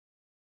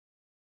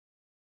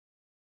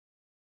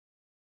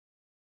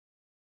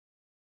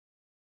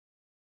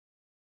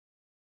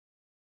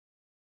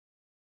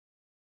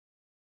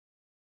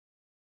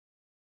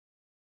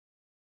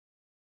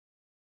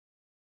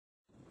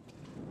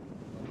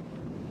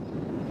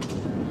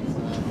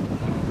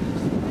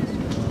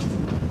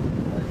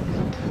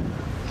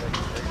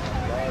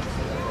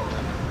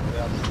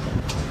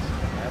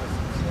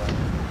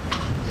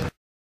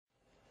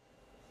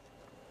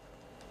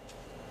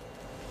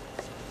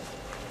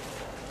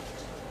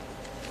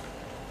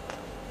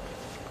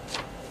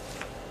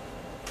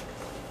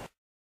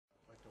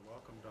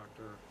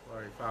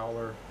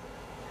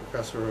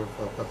professor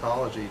of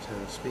pathology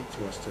to speak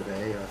to us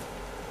today.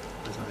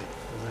 As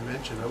I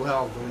mentioned,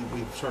 well,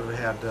 we've sort of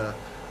had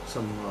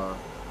some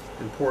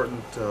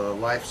important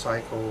life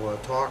cycle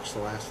talks the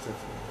last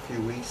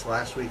few weeks.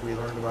 Last week we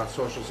learned about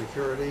Social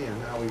Security, and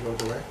now we go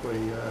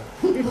directly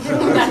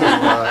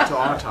to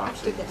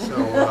autopsy. So,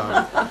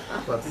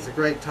 but it's a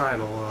great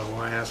title.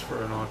 When I asked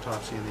for an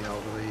autopsy in the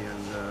elderly,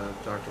 and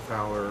Dr.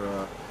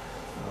 Fowler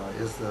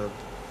is the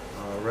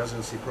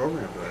residency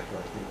program director,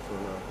 I think, for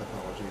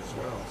pathology as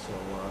well. So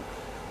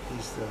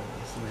he's the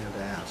man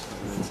to ask.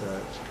 And it's,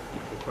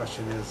 the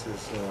question is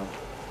just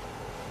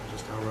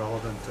how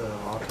relevant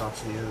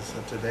autopsy is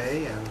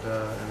today, and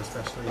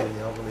especially in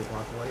the elderly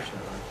population.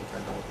 I think I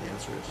know what the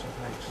answer is. So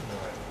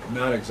thanks.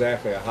 Not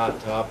exactly a hot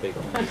topic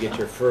when you get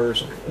your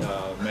first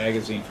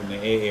magazine from the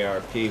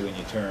AARP when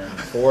you turn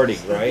 40,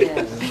 right?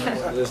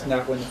 Yeah. Isn't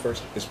that when the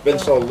first? It's been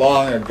so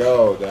long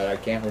ago that I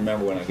can't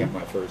remember when I got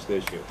my first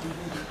issue.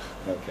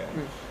 Okay.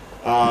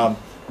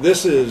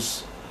 This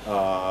is,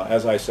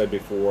 as I said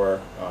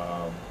before,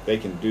 they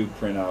can do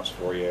printouts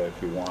for you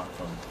if you want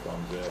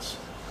from this.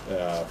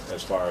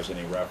 As far as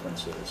any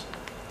references.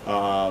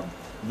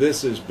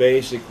 This is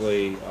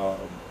basically, a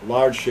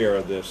large share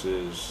of this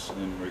is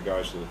in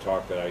regards to the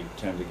talk that I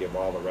tend to give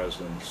all the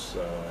residents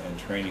in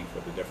training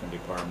for the different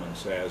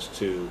departments as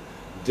to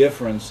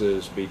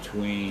differences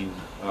between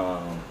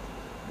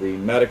the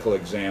medical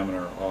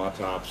examiner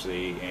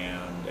autopsy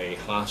and a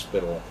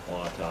hospital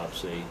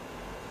autopsy.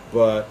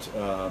 But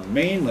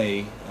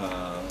mainly,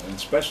 and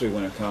especially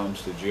when it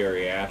comes to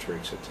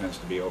geriatrics, it tends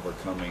to be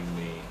overcoming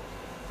the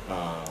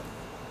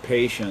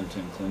patient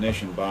and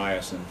clinician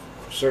bias, and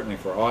certainly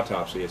for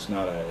autopsy, it's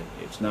not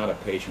a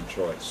patient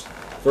choice.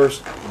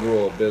 First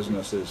rule of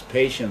business is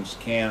patients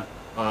can't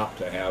opt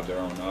to have their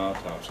own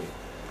autopsy.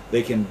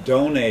 They can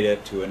donate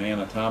it to an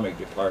anatomic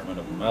department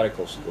of a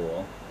medical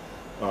school,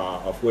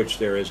 of which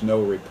there is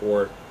no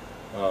report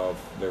of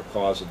their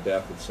cause of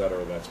death,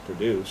 etc., that's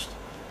produced.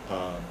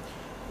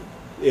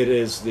 It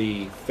is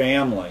the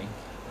family,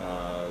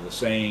 the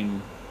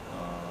same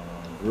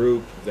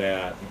group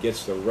that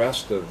gets the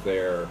rest of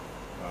their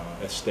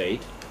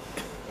estate,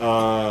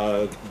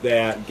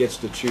 that gets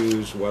to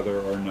choose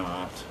whether or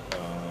not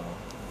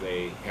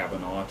they have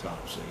an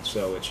autopsy.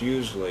 So it's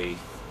usually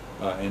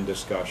in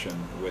discussion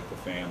with the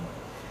family.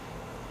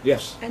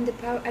 Yes? And the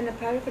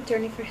power of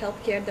attorney for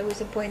healthcare that was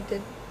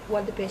appointed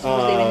while the patient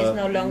was living is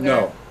no longer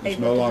no, it's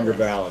no longer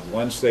valid.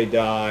 Once they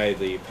die,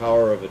 the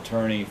power of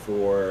attorney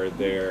for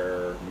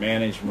their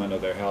management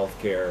of their health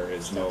care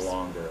is no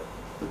longer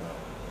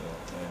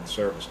in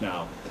service.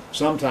 Now,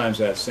 sometimes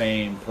that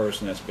same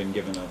person that's been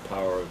given a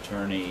power of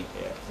attorney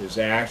is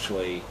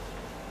actually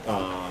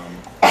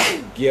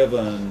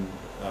given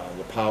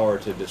the power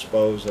to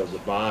dispose of the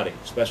body,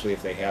 especially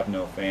if they have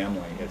no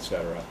family,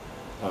 etc.,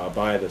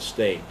 by the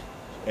state.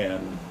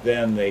 And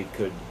then they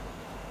could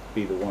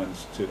be the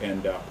ones to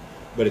end up.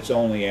 But it's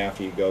only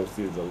after you go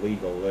through the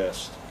legal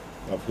list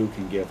of who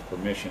can give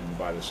permission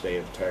by the state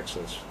of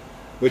Texas,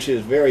 which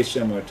is very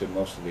similar to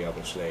most of the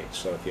other states.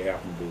 So if you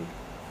happen to be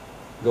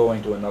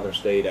going to another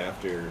state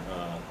after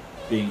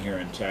being here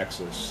in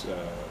Texas,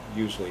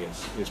 usually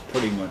it's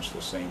pretty much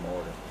the same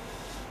order.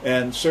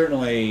 And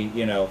certainly,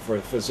 you know, for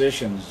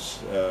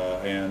physicians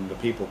and the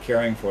people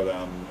caring for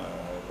them,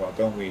 well,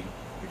 don't we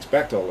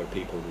expect older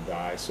people to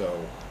die?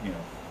 So, you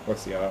know,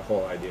 what's the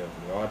whole idea of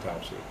the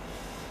autopsy?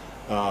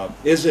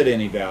 Is it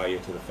any value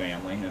to the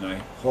family? And I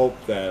hope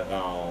that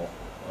I'll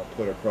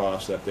put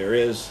across that there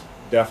is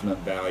definite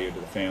value to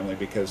the family,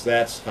 because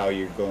that's how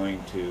you're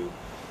going to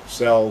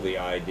sell the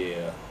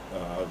idea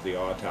of the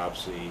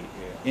autopsy.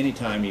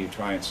 Anytime you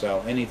try and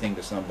sell anything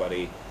to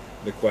somebody,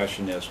 the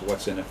question is,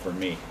 what's in it for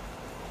me?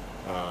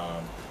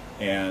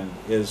 And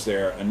is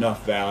there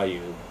enough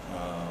value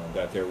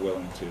that they're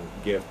willing to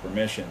give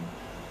permission?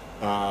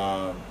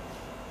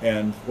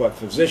 And what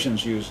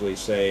physicians usually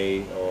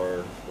say,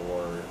 or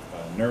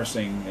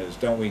nursing, is,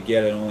 don't we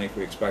get it only if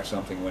we expect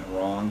something went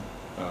wrong?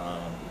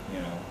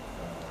 You know,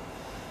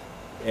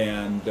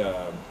 and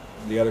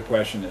the other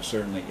question is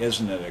certainly,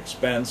 isn't it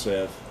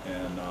expensive?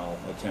 And I'll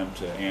attempt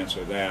to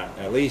answer that.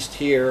 At least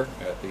here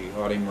at the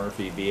Audie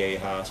Murphy VA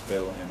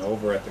Hospital and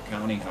over at the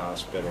county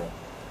hospital,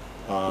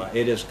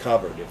 it is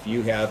covered. If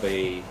you have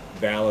a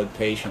valid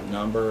patient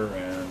number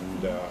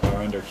and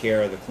are under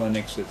care of the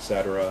clinics,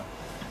 etc.,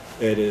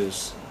 it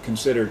is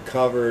considered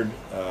covered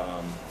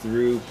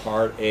through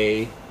Part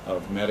A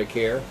of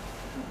Medicare,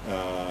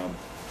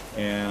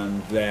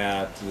 and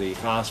that the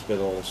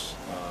hospitals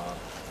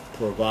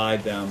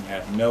provide them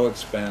at no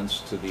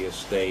expense to the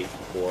estate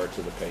or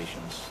to the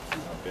patient's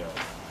bill.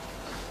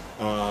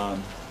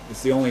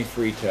 It's the only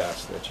free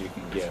test that you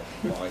can get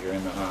while you're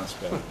in the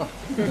hospital.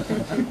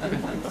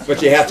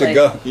 But you have to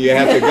go. You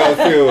have to go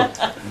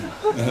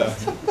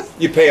through.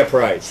 You pay a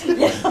price,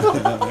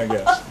 I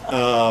guess.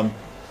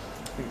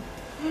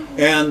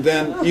 And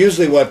then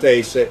usually what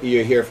they say,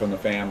 you hear from the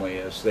family,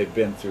 is they've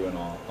been through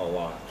a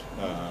lot.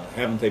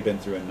 Haven't they been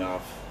through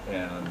enough?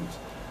 And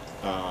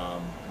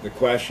the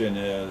question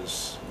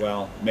is,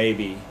 well,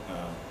 maybe,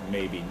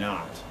 maybe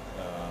not.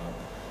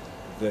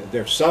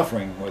 their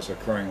suffering was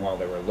occurring while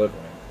they were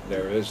living.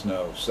 There is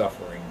no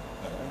suffering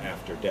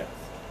after death.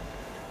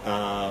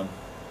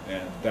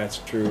 And that's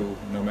true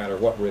no matter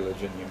what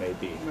religion you may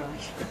be.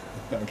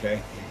 Right.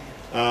 Okay?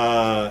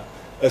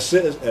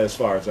 As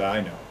far as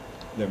I know,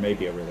 there may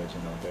be a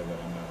religion out there that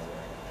I'm not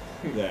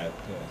aware of that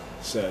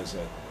says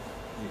that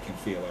you can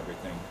feel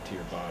everything to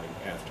your body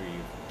after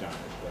you've died,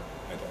 but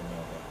I don't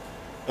know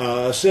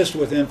that. Assist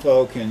with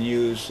info can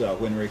use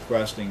when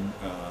requesting.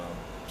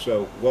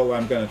 So what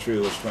I'm going to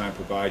do is try and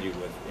provide you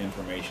with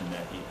information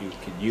that you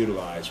can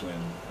utilize when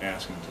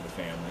asking to the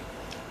family.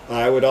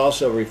 I would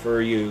also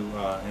refer you,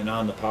 and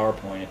on the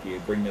PowerPoint, if you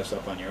bring this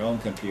up on your own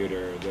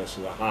computer, this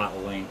is a hot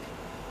link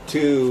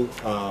to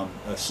a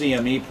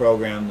CME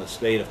program the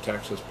state of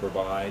Texas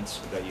provides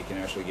that you can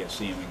actually get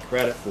CME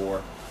credit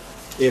for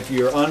if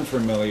you're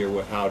unfamiliar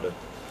with how to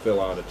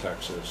fill out a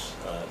Texas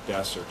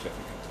death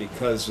certificate,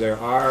 because there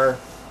are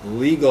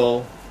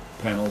legal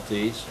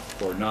penalties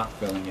for not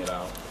filling it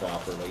out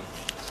properly,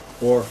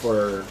 or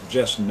for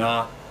just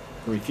not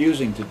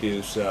refusing to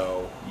do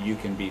so. You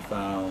can be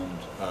found.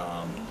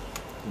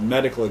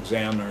 Medical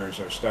examiners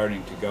are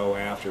starting to go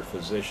after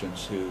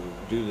physicians who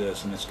do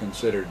this, and it's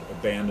considered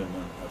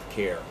abandonment of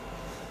care,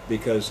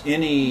 because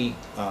any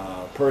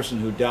person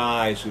who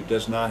dies who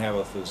does not have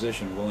a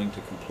physician willing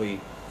to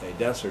complete a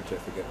death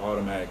certificate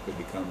automatically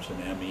becomes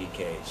an ME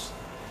case,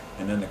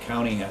 and then the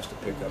county has to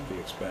pick up the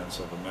expense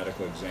of a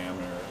medical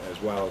examiner, as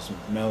well as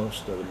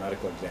most of the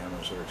medical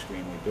examiners are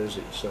extremely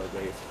busy. So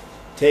they've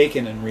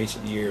taken in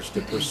recent years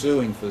to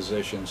pursuing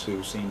physicians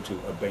who seem to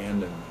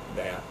abandon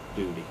that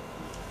duty.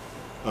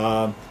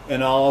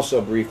 And I'll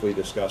also briefly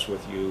discuss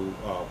with you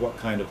what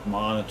kind of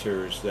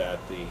monitors that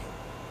the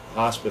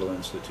hospital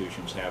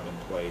institutions have in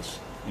place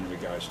in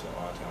regards to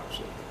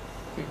autopsy.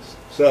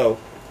 So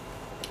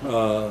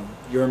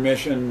your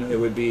mission, it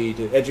would be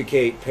to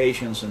educate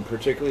patients, and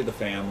particularly the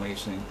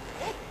families, and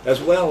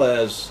as well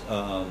as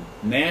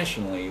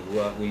nationally,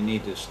 what we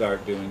need to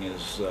start doing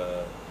is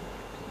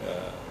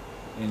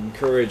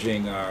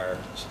encouraging our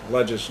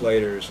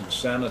legislators and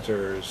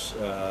senators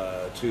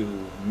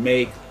to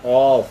make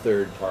all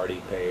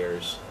third-party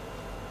payers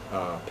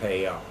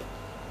pay up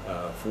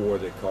for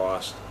the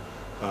cost,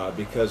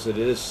 because it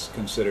is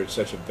considered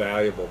such a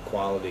valuable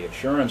quality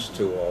assurance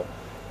tool,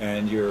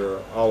 and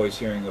you're always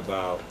hearing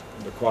about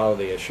the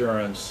quality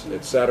assurance,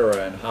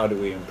 etc., and how do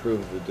we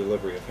improve the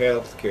delivery of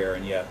health care,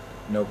 and yet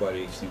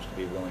nobody seems to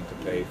be willing to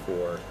pay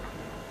for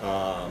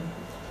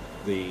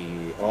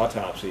the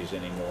autopsies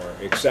anymore,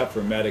 except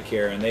for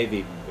Medicare, and they've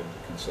even been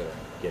considering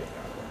getting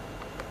out of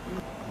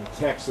it.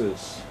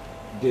 Texas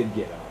did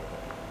get out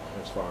of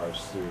it as far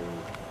as through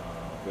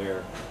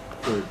their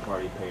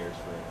third-party payers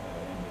for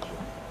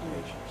indigent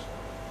patients.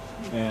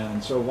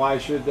 And so why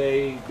should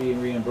they be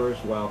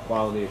reimbursed? Well,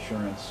 quality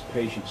assurance,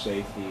 patient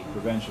safety,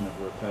 prevention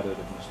of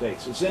repetitive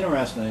mistakes. It's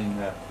interesting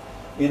that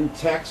in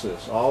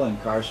Texas, all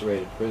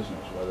incarcerated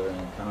prisoners, whether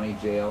in county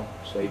jail,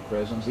 state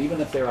prisons,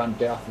 even if they're on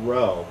death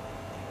row,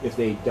 if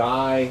they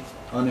die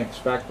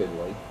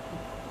unexpectedly,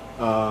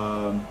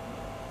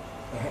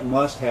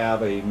 must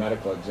have a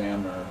medical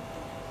examiner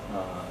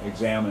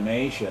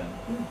examination,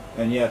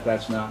 and yet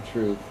that's not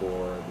true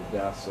for the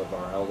deaths of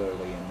our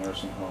elderly in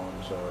nursing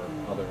homes or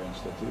other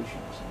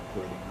institutions,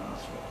 including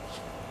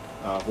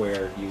hospitals,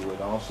 where you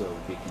would also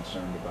be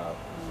concerned about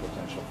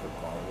potential for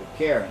quality of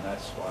care, and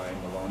that's why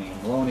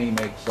Maloney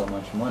makes so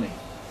much money,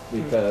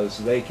 because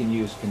they can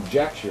use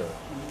conjecture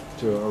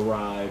to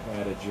arrive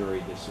at a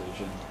jury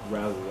decision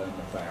rather than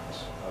the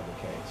facts of the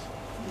case.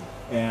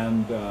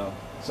 And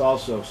it's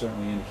also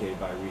certainly indicated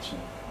by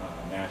recent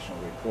national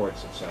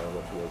reports, etc.,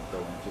 which we'll go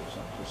into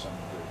to some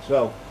degree.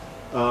 So,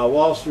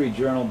 Wall Street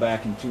Journal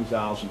back in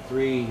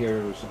 2003,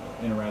 here was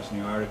an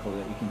interesting article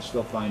that you can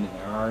still find in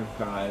their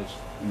archives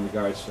in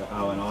regards to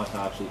how an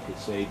autopsy could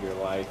save your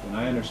life. And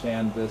I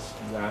understand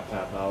that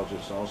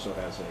pathologist also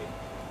has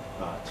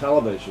a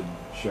television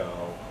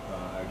show,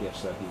 I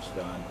guess, that he's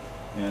done.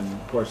 And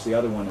of course the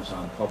other one is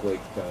on public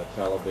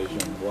television.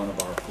 One of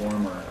our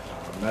former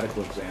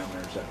medical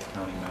examiners at the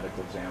county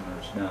medical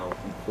examiners now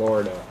in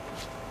Florida,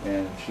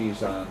 and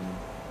she's on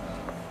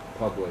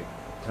public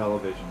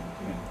television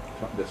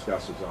and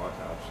discusses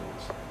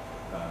autopsies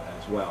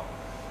as well.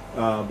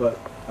 But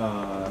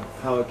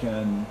how it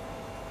can,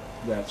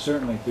 that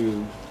certainly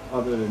through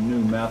other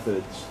new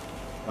methods,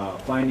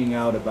 finding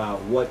out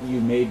about what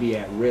you may be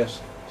at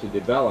risk to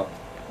develop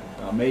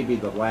may be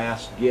the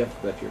last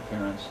gift that your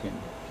parents can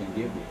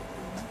give you.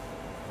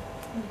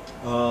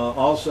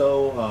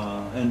 Also,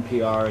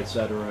 NPR,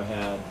 etc.,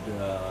 had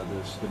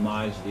this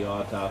demise of the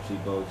autopsy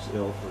bodes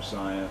ill for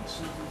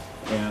science,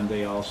 and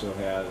they also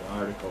had an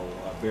article,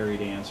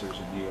 Buried Answers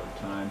in New York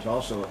Times.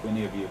 Also, if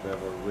any of you have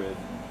ever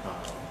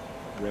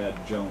read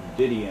Joan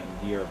Didion,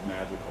 Year of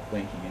Magical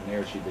Thinking, and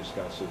there she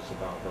discusses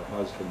about her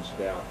husband's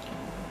death,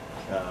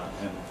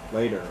 and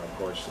later, of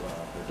course,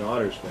 her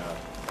daughter's death,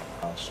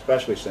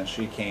 especially since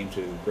she came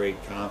to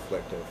great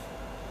conflict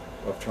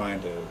of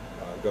trying to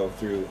go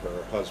through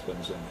her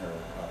husband's and her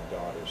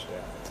daughter's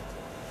death.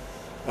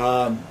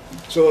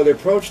 So the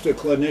approach to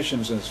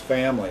clinicians and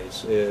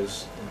families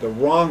is the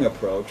wrong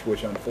approach,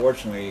 which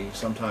unfortunately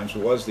sometimes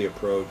was the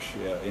approach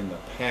in the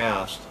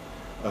past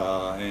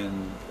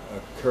and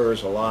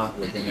occurs a lot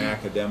within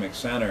academic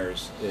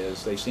centers,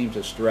 is they seem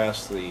to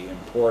stress the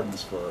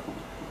importance for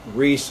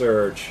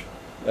research,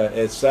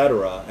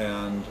 etc.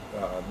 And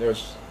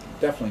there's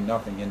definitely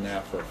nothing in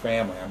that for a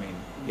family. I mean,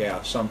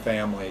 yeah, some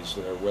families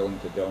that are willing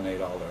to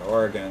donate all their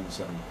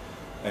organs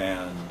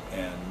and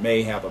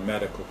may have a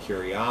medical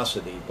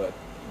curiosity, but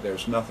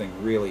there's nothing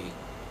really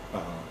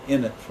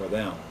in it for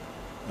them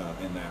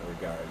in that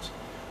regards.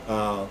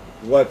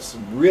 What's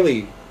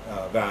really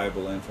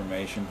valuable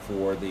information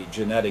for the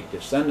genetic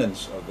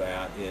descendants of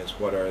that is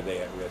what are they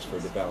at risk for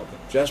developing.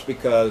 Just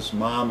because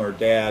mom or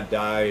dad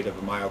died of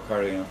a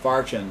myocardial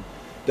infarction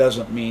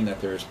doesn't mean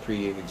that there's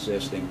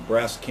pre-existing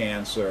breast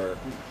cancer,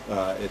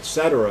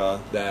 etc.,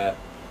 that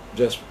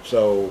just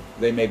so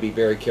they may be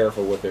very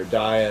careful with their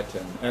diet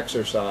and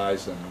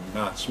exercise and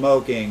not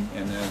smoking,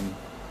 and then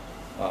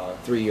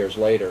 3 years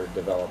later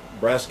develop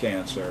breast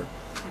cancer.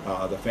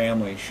 The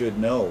family should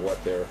know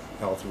what their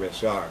health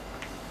risks are.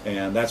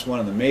 And that's one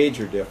of the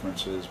major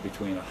differences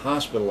between a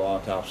hospital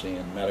autopsy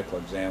and medical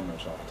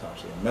examiner's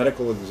autopsy. A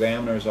medical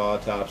examiner's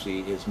autopsy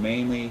is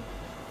mainly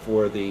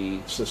for the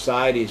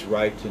society's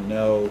right to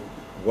know,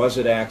 was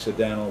it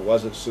accidental,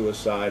 was it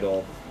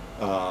suicidal,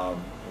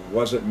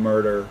 was it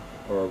murder,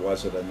 or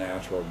was it a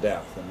natural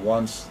death? And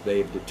once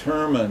they've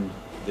determined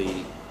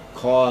the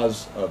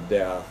cause of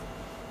death,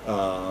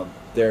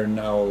 they're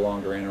no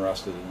longer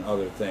interested in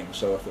other things.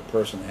 So if the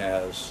person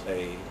has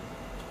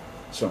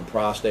some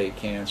prostate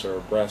cancer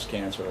or breast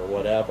cancer or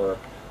whatever,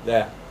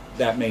 that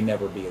may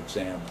never be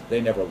examined.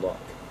 They never look.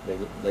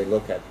 They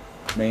look at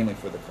mainly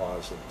for the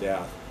cause of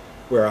death.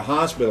 Where a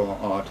hospital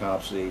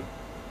autopsy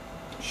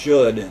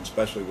should, and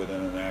especially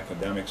within an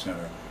academic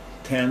center,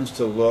 tends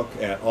to look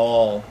at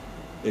all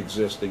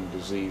existing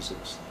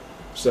diseases.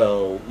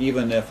 So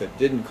even if it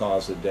didn't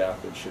cause the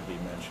death, it should be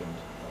mentioned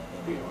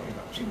in the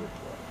autopsy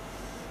report.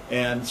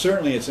 And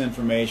certainly it's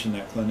information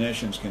that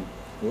clinicians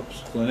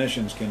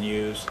can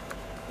use.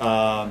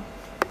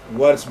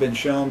 What's been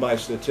shown by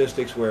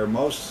statistics, where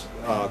most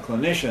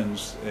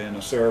clinicians in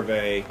a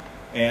survey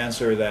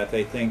answer that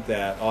they think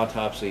that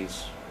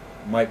autopsies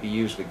might be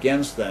used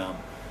against them,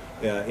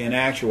 in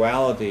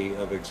actuality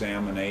of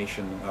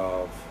examination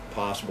of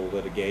possible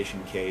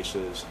litigation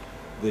cases,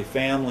 the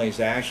families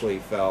actually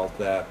felt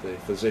that the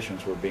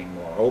physicians were being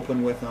more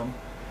open with them,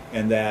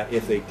 and that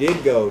if they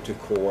did go to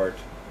court,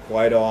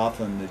 quite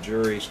often the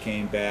juries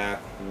came back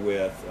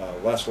with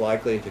less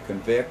likely to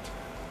convict,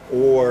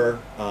 or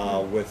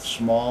with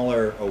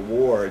smaller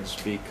awards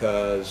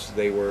because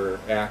they were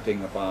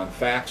acting upon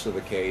facts of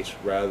the case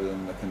rather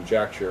than the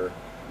conjecture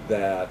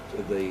that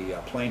the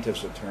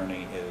plaintiff's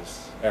attorney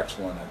is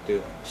excellent at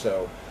doing.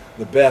 So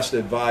the best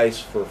advice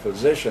for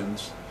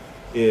physicians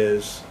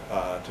is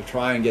to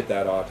try and get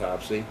that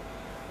autopsy.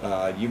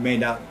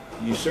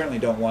 You certainly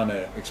don't want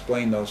to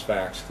explain those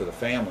facts to the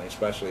family,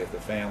 especially if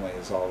the family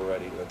is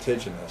already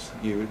litigious.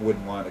 You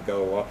wouldn't want to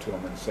go up to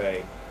them and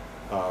say,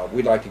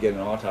 we'd like to get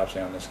an autopsy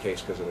on this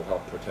case because it will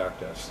help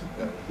protect us.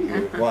 You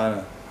would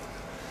want to,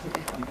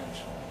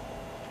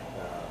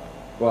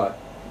 but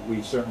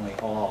we certainly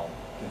all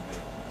can make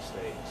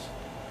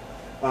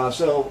mistakes.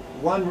 So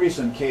one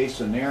recent case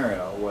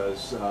scenario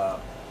was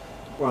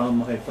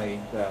from a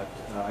thing that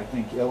I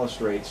think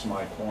illustrates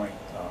my point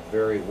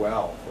very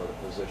well for the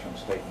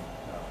physicians taking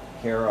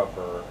care of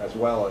her, as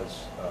well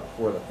as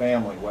for the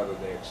family, whether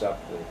they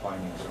accept the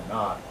findings or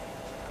not.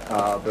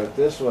 But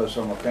this was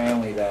from a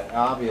family that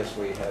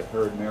obviously had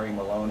heard Mary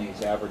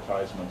Maloney's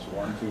advertisements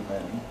one too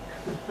many.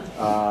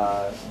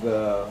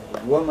 The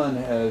woman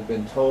had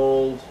been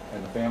told,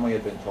 and the family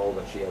had been told,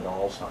 that she had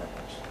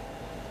Alzheimer's.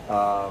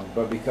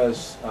 But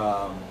because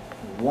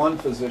one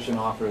physician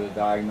offered a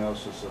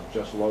diagnosis of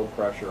just low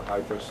pressure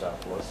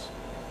hydrocephalus,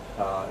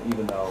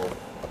 even though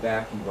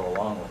that can go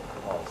along with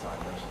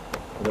Alzheimer's,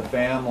 the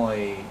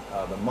family,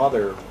 the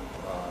mother,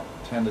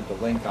 tended to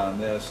link on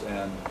this,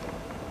 and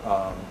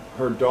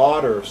her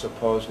daughter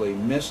supposedly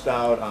missed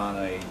out on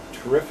a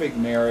terrific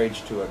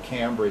marriage to a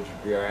Cambridge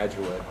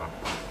graduate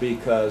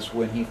because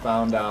when he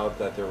found out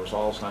that there was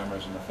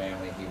Alzheimer's in the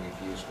family, he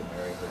refused to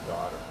marry her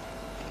daughter.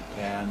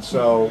 And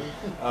so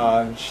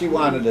she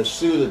wanted to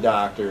sue the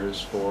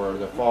doctors for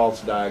the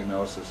false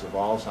diagnosis of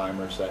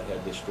Alzheimer's that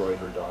had destroyed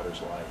her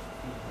daughter's life.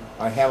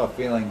 I have a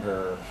feeling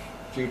her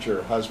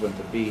future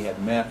husband-to-be had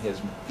met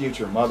his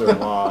future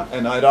mother-in-law,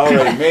 and I'd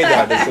already made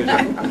that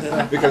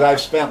decision because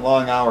I've spent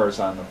long hours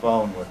on the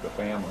phone with the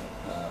family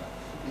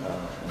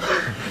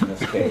in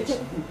this case.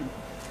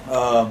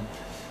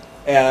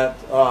 At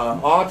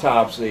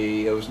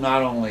autopsy, it was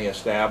not only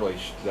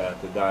established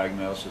that the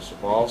diagnosis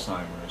of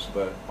Alzheimer's,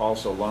 but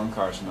also lung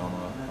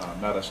carcinoma,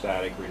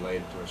 metastatic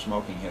related to her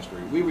smoking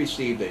history. We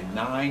received a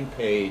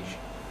 9-page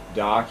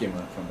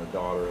document from the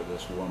daughter of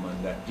this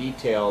woman that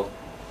detailed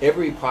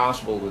every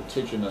possible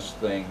litigious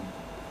thing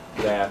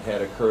that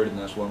had occurred in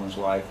this woman's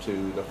life,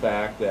 to the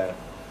fact that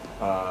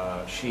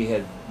She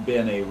had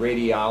been a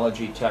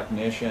radiology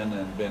technician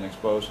and been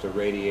exposed to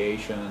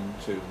radiation,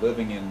 to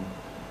living in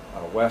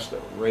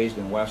raised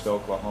in West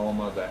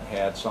Oklahoma that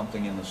had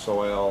something in the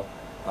soil.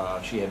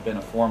 She had been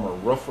a former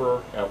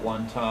roofer at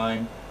one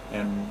time,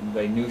 and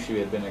they knew she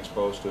had been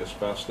exposed to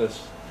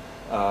asbestos.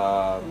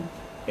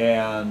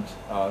 And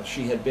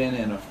she had been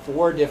in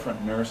 4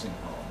 different nursing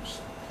homes,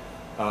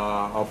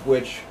 of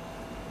which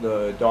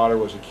the daughter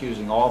was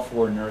accusing all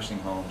 4 nursing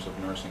homes of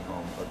nursing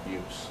home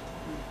abuse.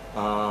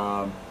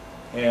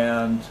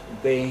 And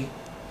they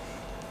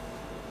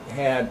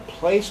had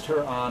placed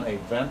her on a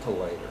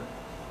ventilator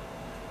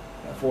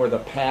for the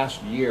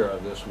past year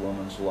of this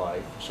woman's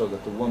life, so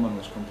that the woman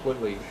was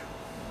completely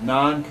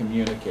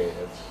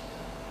non-communicative.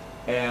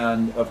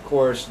 And of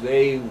course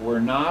they were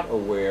not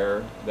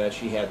aware that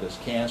she had this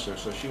cancer,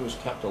 so she was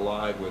kept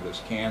alive with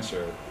this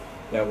cancer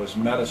that was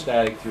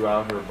metastatic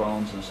throughout her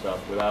bones and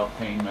stuff, without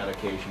pain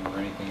medication or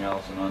anything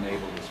else, and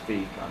unable to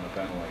speak on the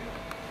ventilator,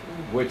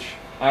 which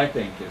I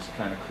think is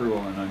kind of cruel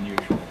and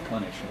unusual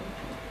punishment.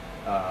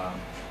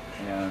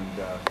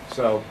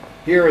 So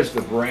here is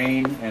the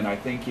brain, and I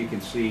think you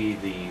can see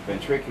the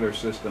ventricular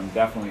system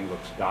definitely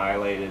looks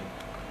dilated.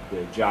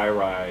 The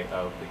gyri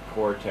of the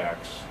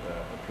cortex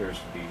appears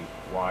to be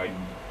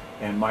widened,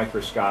 and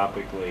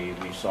microscopically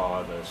we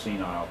saw the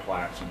senile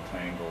plaques and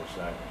tangles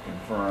that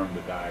confirmed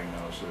the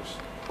diagnosis.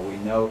 We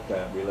note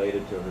that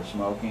related to her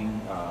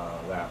smoking,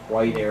 that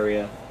white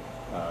area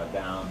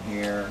down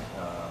here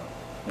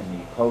in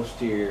the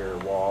posterior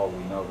wall,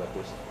 we know that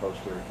this is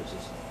posterior because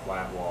this is a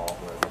flat wall,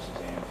 where this is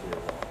anterior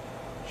wall.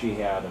 She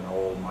had an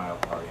old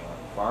myocardial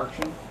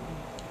infarction.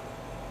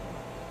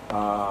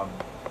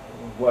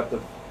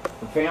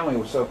 The family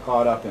was so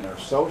caught up in her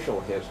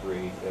social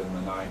history in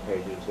the 9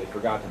 pages, they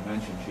forgot to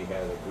mention she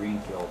had a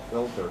greenfield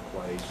filter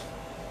placed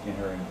in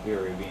her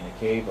inferior vena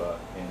cava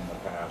in the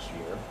past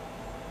year.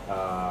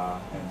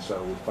 And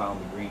so we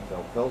found the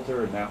greenfield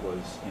filter, and that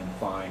was in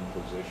fine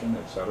position,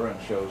 etc.,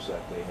 and shows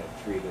that they had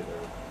treated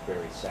her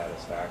very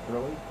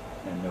satisfactorily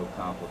and no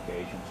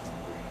complications from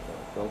the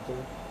greenfield filter.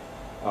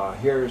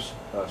 Here's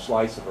a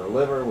slice of her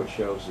liver, which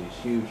shows these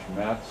huge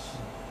mets.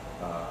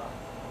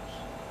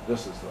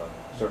 This is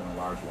certainly a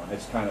large one.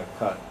 It's kind of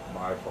cut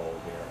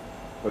bifold here,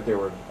 but there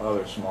were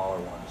other smaller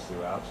ones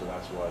throughout, so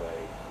that's what a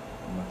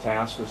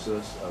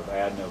metastasis of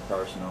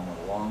adenocarcinoma of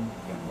the lung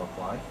can look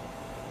like.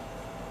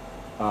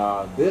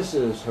 This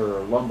is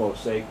her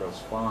lumbosacral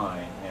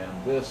spine, and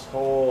this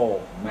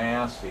whole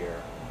mass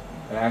here,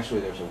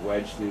 actually there's a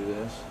wedge through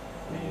this,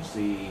 and you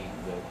see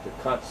the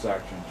cut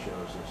section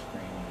shows this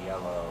creamy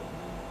yellow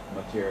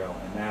material,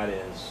 and that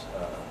is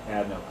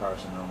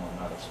adenocarcinoma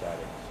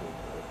metastatic to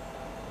her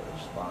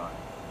spine.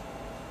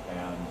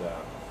 And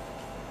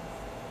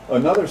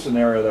another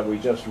scenario that we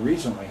just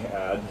recently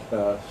had,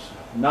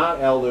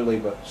 not elderly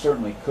but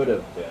certainly could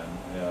have been,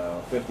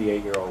 a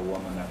 58-year-old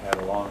woman that had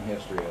a long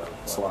history of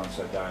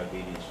onset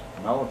diabetes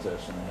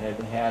mellitus and had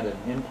had an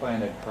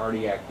implanted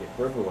cardiac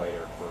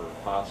defibrillator for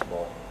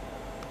possible,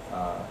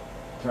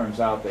 turns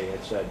out they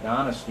had said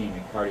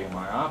non-ischemic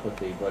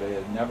cardiomyopathy, but it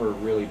had never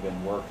really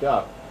been worked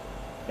up.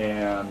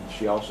 And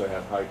she also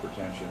had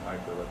hypertension,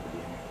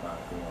 hyperlipidemia,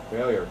 chronic renal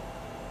failure.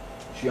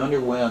 She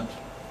underwent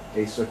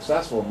a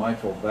successful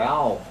mitral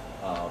valve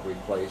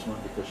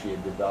replacement because she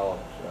had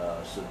developed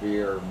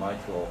severe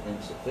mitral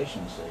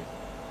insufficiency.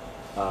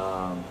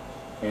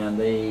 And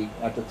they,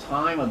 at the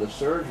time of the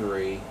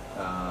surgery,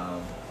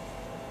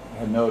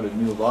 had noted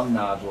new lung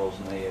nodules,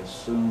 and they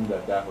assumed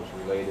that that was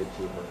related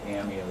to her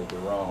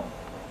amiodarone.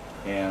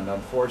 And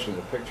unfortunately,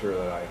 the picture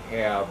that I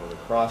have of the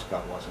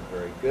crosscut wasn't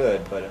very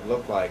good, but it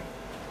looked like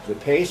the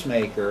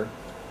pacemaker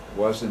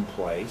was in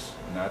place,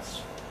 and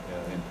that's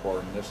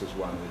important. This is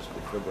one of these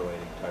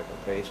defibrillating type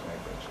of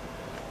pacemakers.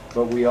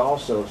 But we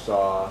also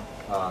saw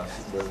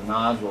the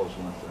nodules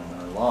within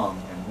her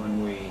lung, and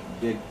when we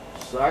did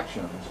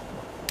sections,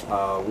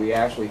 we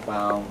actually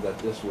found that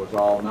this was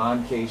all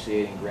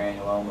non-caseating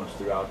granulomas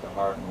throughout the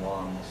heart and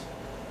lungs.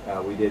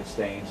 We did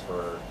stains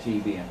for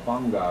TB and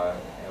fungi,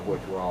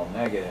 which were all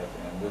negative,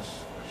 and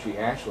she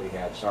actually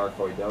had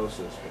sarcoidosis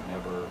but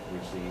never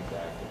received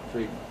active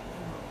treatment.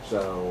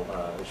 So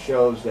it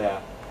shows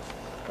that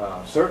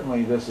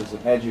certainly this is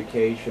an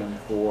education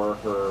for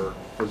her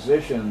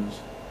physicians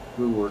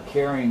who were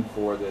caring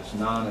for this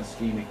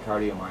non-ischemic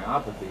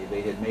cardiomyopathy.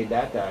 They had made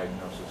that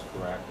diagnosis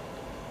correct.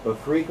 But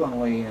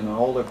frequently in an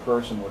older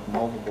person with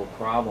multiple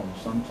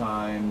problems,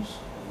 sometimes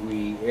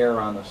we err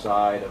on the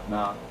side of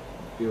not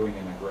doing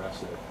an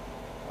aggressive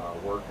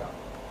workup.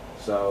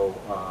 So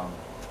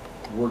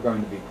we're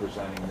going to be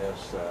presenting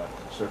this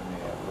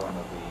certainly at one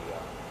of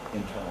the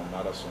internal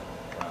medicine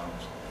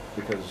rounds,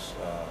 because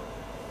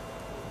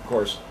of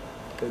course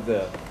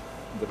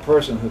the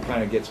person who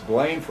kind of gets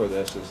blamed for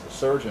this is the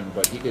surgeon,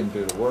 but he didn't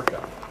do the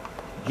workup.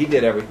 He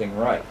did everything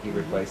right. He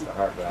replaced the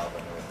heart valve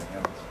and everything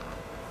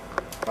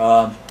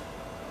else.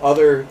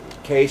 Other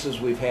cases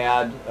we've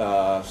had,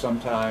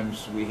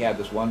 sometimes we had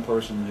this one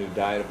person who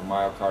died of a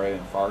myocardial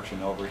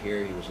infarction over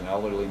here. He was an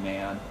elderly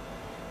man,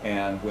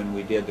 And when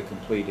we did the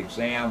complete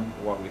exam,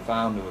 what we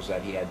found was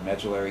that he had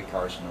medullary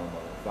carcinoma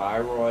of the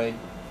thyroid.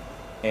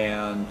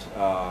 And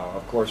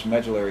of course,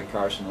 medullary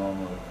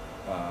carcinoma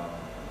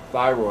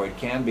thyroid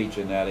can be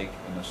genetic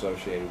and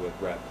associated with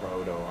RET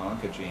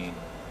proto-oncogene.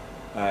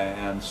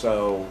 And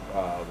so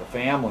the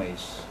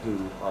families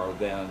who are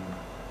then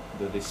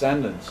the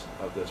descendants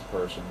of this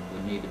person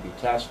would need to be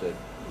tested,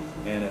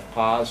 and if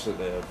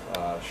positive,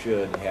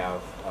 should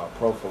have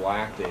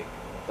prophylactic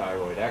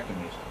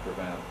thyroidectomies to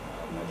prevent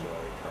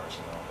medullary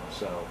carcinoma.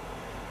 So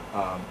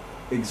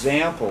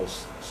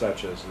examples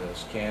such as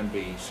this can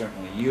be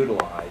certainly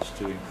utilized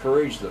to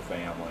encourage the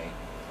family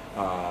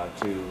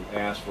to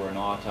ask for an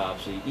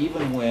autopsy,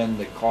 even when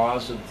the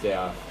cause of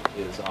death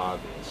is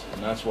obvious.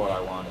 And that's what I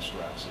want to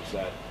stress, is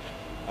that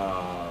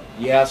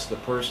yes, the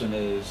person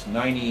is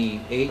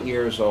 98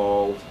 years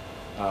old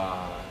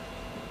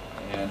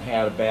and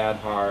had a bad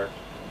heart,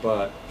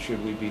 but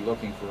should we be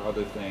looking for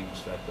other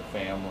things that the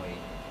family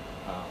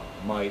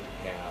might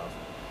have?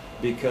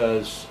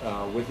 Because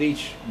with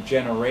each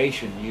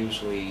generation,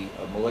 usually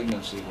a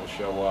malignancy will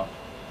show up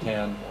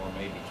 10 or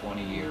maybe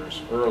 20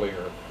 years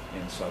earlier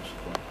in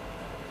subsequent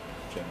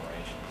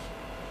generations.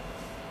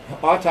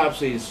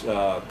 Autopsies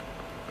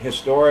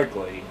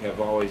historically have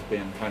always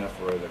been kind of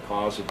for the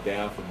cause of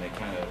death, and they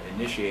kind of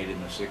initiated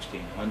in the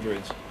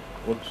 1600s.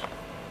 Whoops.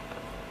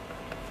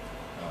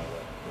 The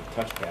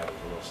touchpad is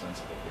a little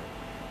sensitive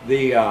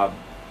here.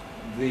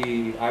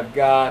 I've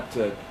got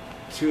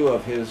two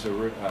of his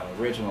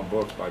original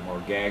books by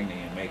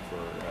Morgagni, and make for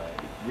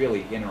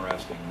really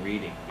interesting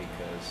reading,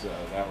 because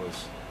that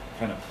was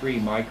kind of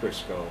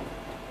pre-microscope,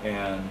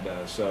 and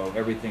so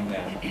everything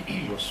that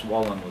was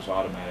swollen was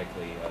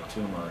automatically a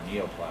tumor or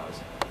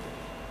neoplasm.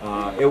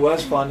 It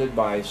was funded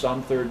by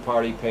some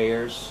third-party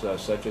payers,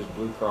 such as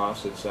Blue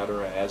Cross,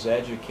 etc., as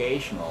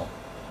educational,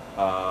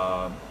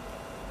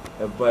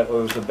 but it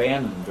was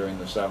abandoned during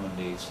the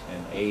 70s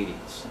and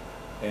 80s.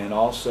 And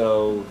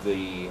also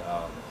the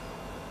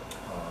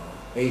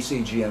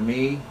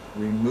ACGME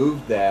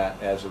removed that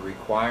as a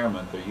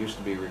requirement. There used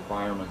to be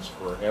requirements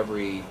for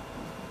every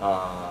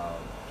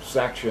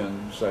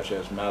section, such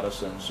as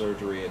medicine,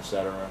 surgery,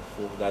 etc.,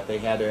 that they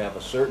had to have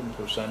a certain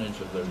percentage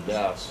of their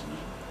deaths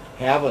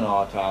have an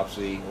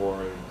autopsy,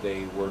 or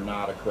they were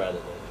not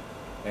accredited.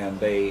 And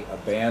they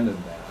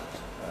abandoned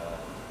that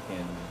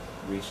in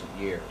recent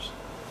years.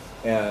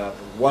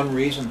 One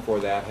reason for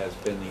that has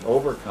been the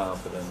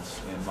overconfidence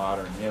in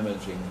modern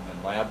imaging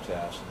and lab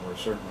tests, and we're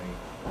certainly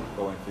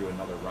going through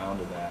another round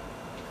of that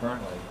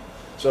currently.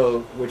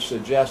 So, which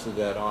suggested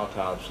that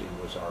autopsy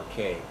was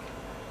archaic.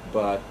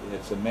 But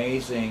it's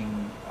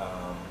amazing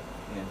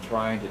in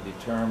trying to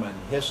determine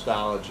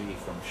histology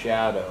from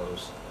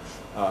shadows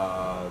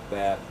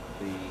that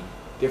the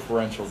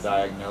differential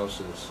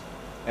diagnosis,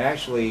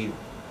 actually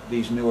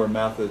these newer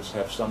methods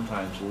have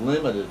sometimes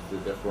limited the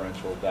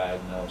differential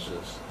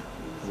diagnosis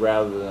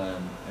rather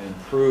than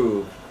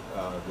improved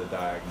the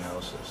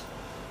diagnosis.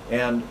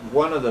 And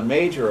one of the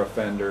major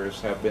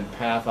offenders have been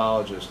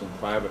pathologists in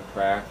private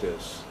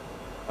practice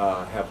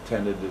have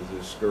tended to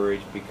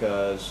discourage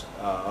because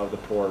of the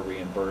poor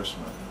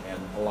reimbursement, and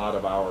a lot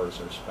of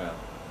hours are spent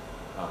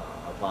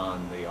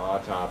upon the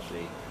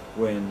autopsy,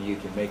 when you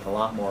can make a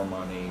lot more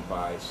money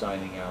by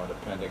signing out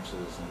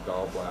appendixes and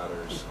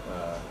gallbladders,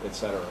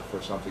 etc.,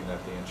 for something that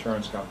the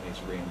insurance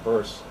companies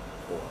reimburse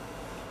for.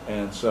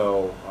 And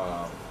so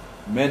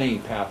many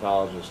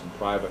pathologists in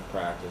private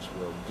practice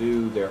will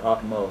do their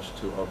utmost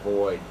to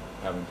avoid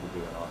having to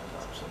do an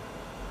autopsy.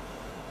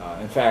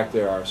 In fact,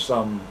 there are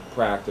some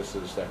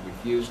practices that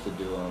refuse to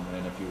do them,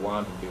 and if you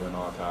want to do an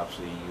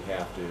autopsy, you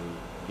have to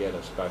get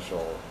a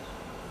special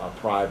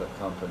private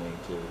company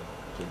to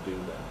do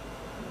that.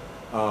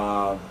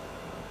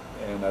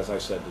 And as I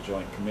said, the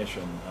Joint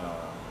Commission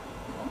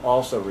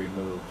also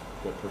removed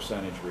the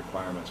percentage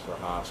requirements for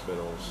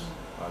hospitals,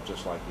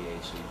 just like the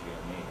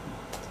ACGME.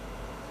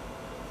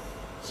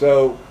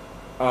 So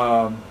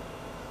I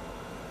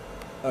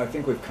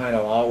think we've kind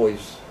of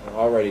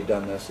already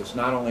done this. It's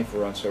not only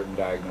for uncertain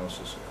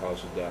diagnosis of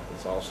cause of death,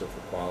 it's also for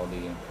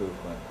quality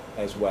improvement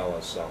as well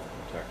as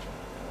self-protection.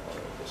 I've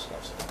already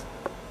discussed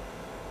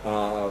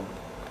that.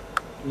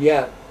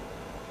 Yet,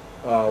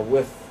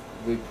 with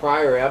the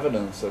prior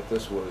evidence that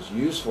this was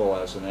useful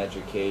as an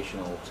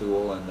educational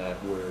tool, and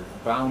that we're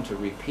bound to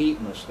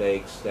repeat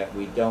mistakes that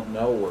we don't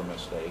know were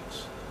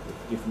mistakes.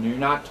 If you're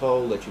not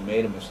told that you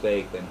made a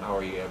mistake, then how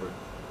are you ever,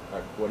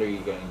 what are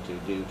you going to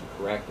do to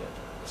correct it?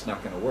 It's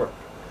not going to work.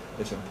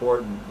 It's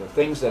important. The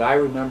things that I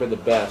remember the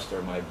best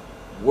are my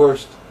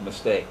worst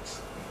mistakes,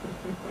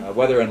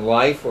 whether in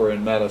life or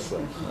in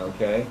medicine,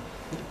 okay?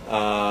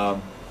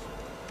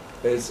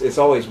 It's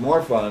always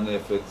more fun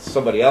if it's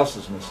somebody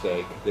else's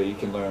mistake, that you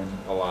can learn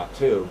a lot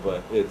too.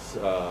 But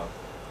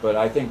but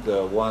I think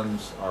the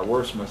ones, our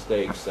worst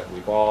mistakes that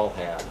we've all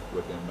had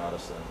within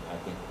medicine, I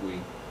think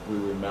we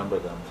remember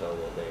them till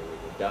the day we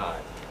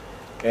die.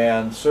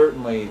 And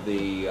certainly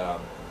the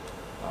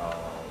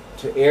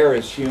To Err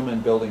is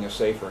Human: Building a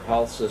Safer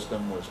Health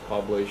System was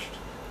published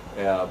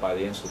by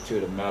the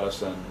Institute of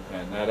Medicine,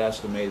 and that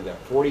estimated that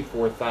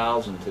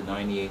 44,000 to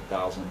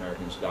 98,000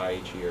 Americans die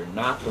each year,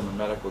 not from the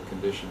medical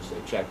conditions they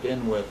checked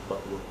in with,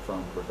 but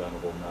from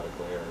preventable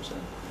medical errors.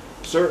 And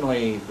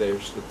certainly their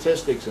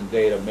statistics and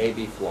data may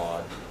be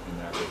flawed in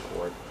that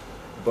report,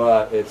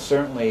 but it's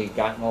certainly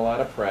gotten a lot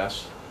of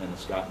press, and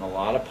it's gotten a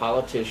lot of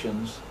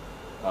politicians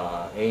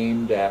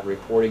aimed at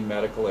reporting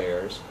medical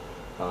errors.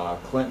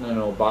 Clinton and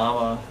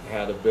Obama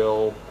had a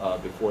bill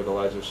before the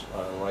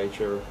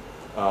legislature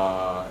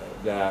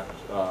that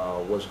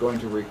was going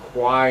to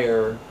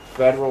require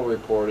federal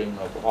reporting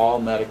of all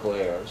medical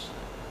errors,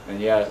 and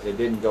yet it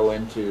didn't go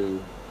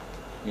into,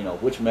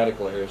 which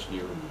medical errors do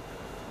you,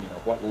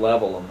 what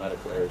level of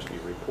medical errors do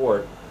you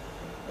report,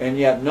 and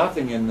yet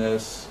nothing in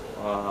this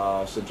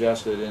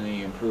suggested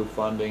any improved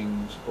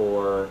funding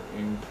or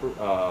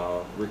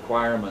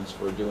requirements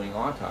for doing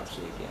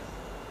autopsy again.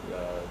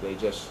 They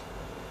just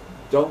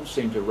don't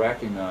seem to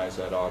recognize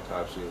that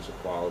autopsy is a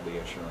quality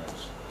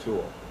assurance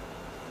tool.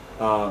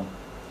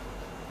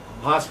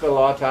 Hospital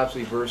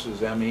autopsy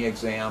versus ME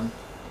exam.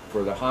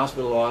 For the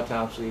hospital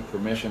autopsy,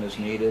 permission is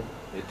needed.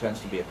 It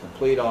tends to be a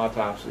complete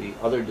autopsy.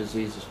 Other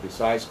diseases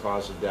besides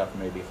cause of death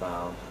may be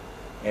found,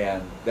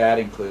 and that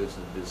includes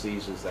the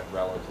diseases that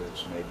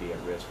relatives may be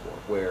at risk for,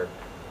 where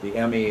the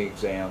ME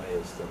exam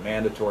is the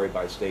mandatory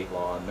by state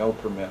law, no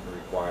permit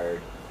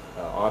required.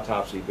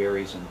 Autopsy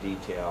varies in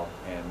detail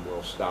and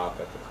will stop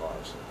at the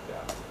cause of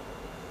death.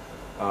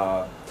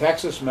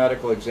 Texas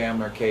medical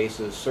examiner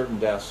cases, certain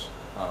deaths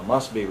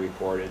must be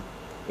reported.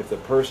 If the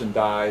person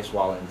dies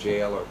while in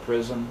jail or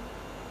prison,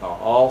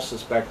 all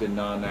suspected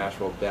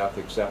non-natural death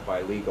except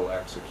by legal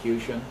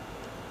execution.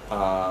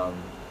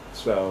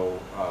 So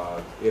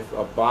if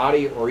a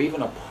body or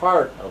even a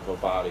part of a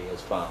body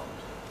is found,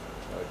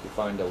 if you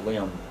find a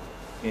limb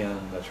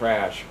in the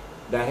trash,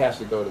 that has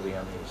to go to the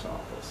ME's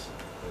office.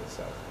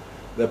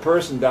 The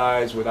person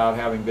dies without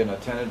having been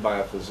attended by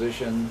a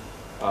physician,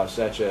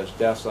 such as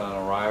deaths on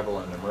arrival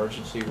and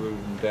emergency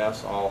room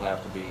deaths, all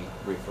have to be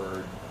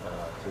referred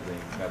to the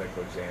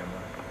medical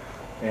examiner.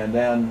 And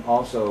then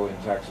also in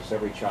Texas,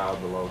 every child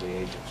below the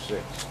age of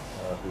 6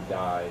 who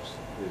dies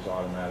is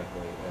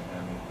automatically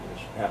an ME,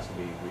 has to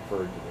be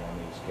referred to the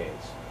ME's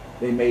case.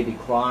 They may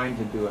decline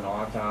to do an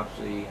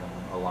autopsy and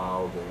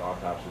allow the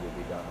autopsy to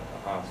be done at the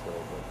hospital,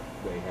 but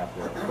they have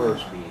to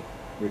first be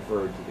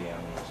referred to the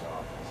ME's office.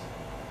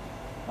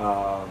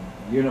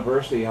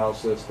 University Health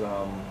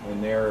System,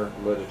 in their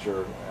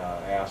literature,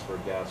 asked for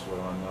deaths with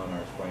unknown or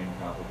explained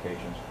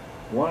complications.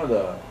 One of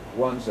the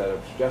ones that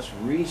have just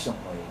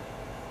recently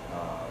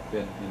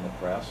been in the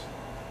press,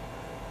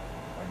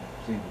 I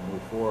seem to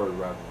move forward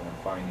rather than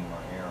finding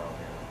my arrow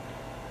here,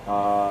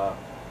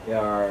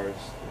 are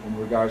in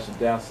regards to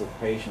deaths of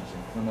patients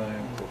in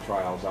clinical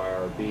trials,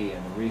 IRB,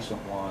 and the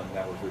recent one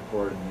that was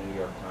reported in the New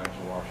York Times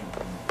and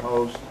Washington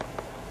Post,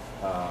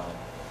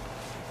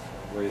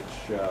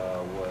 which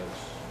was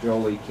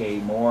Jolie K.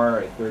 Moore,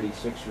 a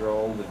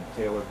 36-year-old in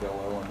Taylorville,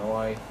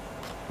 Illinois,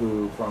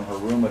 who from her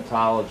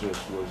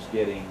rheumatologist was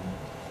getting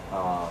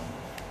a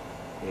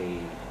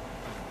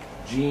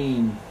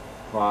gene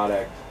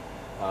product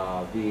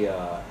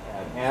via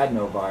an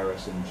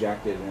adenovirus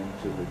injected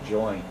into the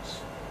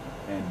joints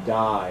and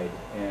died,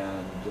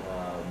 and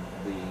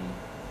the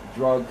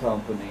drug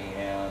company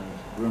and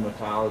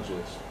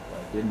rheumatologist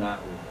did not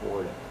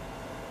report it.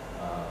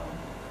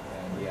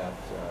 And yet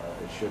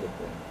it should have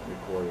been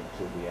reported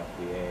to the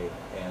FDA,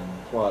 and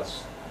plus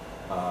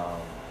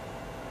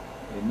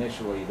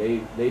initially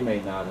they may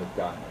not have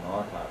gotten an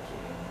autopsy.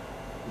 And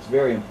it's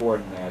very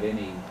important that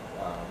any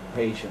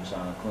patients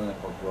on a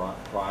clinical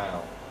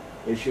trial,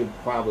 it should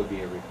probably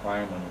be a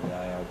requirement of the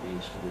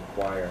IRBs to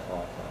require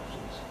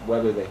autopsies,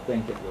 whether they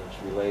think it was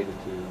related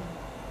to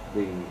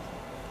the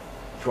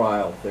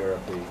trial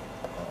therapy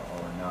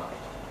or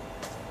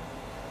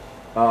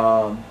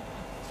not.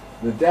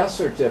 The death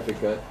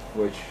certificate,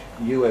 which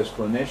you as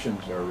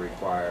clinicians are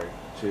required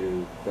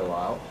to fill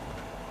out,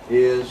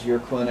 is your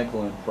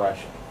clinical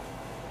impression,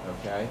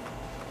 okay?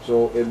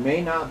 So it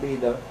may not be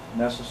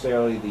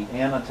necessarily the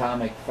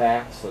anatomic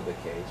facts of the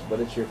case, but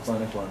it's your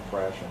clinical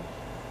impression.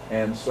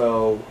 And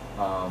so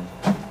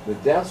the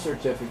death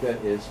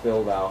certificate is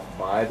filled out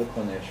by the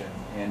clinician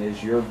and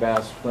is your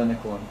best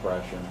clinical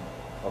impression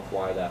of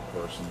why that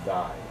person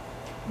died.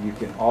 You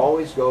can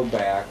always go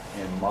back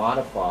and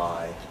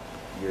modify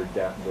the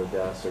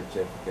death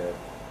certificate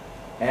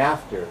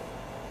after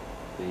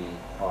the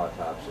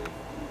autopsy,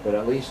 but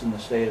at least in the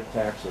state of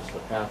Texas, the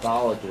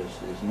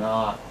pathologist is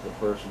not the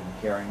person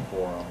caring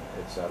for them,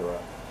 etc.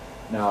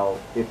 Now,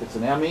 if it's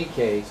an ME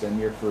case, then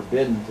you're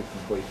forbidden to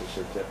complete the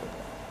certificate.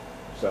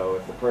 So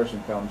if the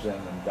person comes in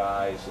and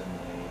dies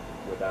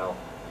without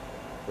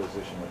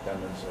physician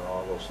attendance or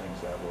all those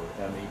things that were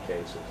ME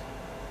cases,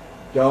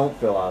 don't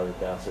fill out a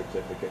death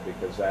certificate,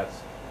 because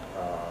that's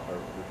a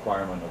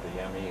requirement of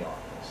the ME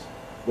office.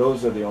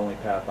 Those are the only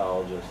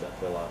pathologists that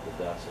fill out the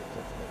death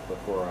certificate. But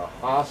for a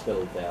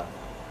hospital death,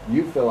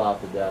 you fill out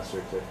the death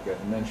certificate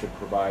and then should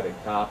provide a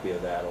copy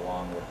of that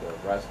along with the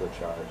rest of the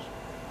charge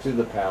to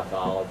the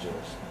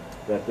pathologist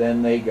that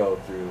then they go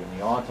through in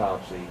the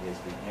autopsy is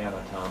the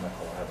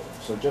anatomical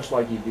evidence. So just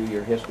like you do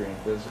your history and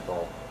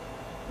physical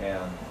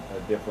and a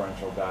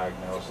differential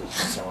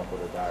diagnosis and come up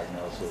with a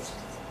diagnosis,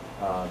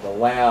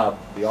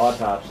 the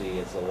autopsy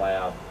is the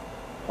lab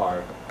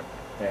part,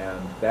 and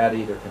that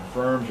either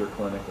confirms your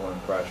clinical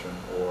impression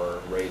or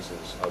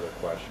raises other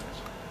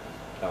questions,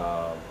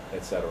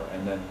 etc.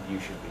 And then you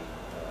should be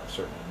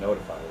certainly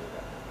notified of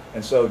that.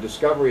 And so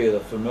discovery of the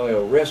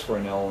familial risk for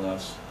an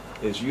illness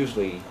is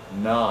usually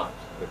not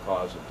the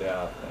cause of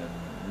death and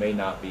may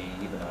not be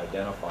even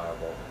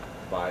identifiable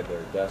by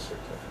their death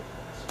certificates.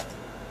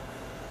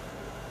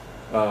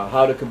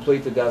 How to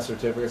complete the death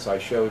certificates I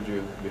showed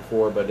you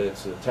before, but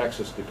it's the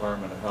Texas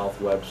Department of Health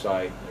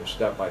website. There's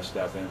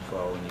step-by-step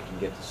info, and you can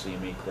get the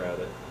CME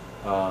credit.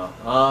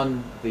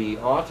 On the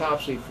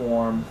autopsy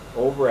form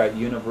over at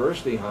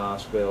University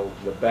Hospital,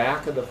 the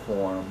back of the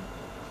form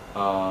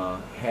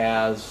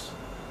has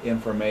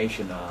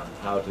information on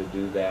how to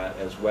do that,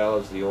 as well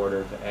as the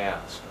order to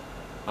ask.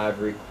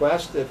 I've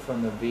requested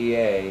from the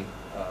VA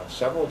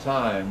several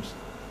times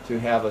to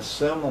have a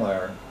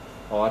similar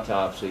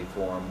autopsy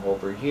form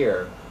over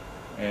here,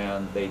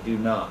 and they do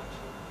not.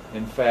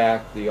 In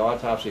fact, the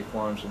autopsy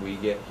forms we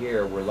get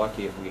here, we're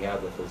lucky if we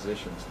have the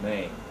physician's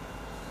name.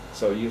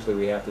 So usually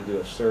we have to do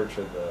a search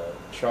of the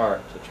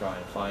chart to try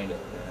and find it.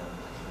 And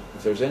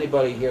if there's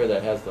anybody here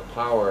that has the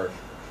power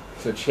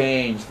to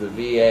change the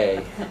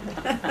VA,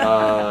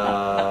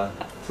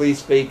 please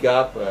speak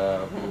up,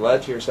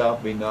 let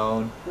yourself be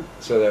known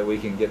so that we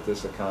can get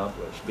this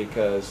accomplished,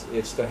 because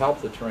it's to help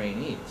the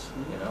trainees,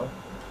 you know.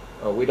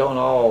 We don't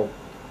all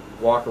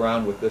walk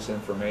around with this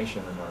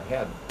information in our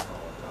head all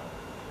the time.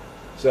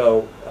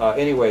 So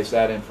anyways,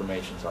 that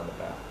information's on the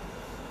back.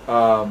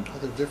 Are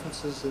there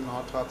differences in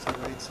autopsy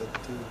rates at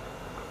two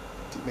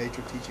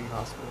major teaching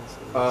hospitals?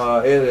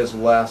 It is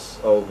less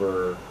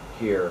over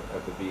here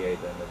at the VA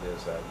than it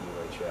is at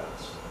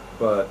UHS,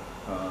 but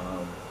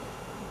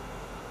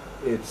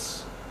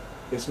it's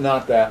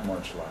not that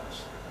much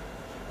less.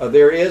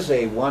 There is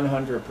a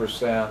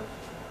 100%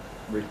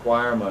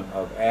 requirement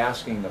of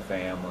asking the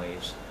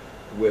families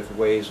with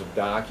ways of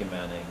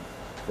documenting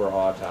for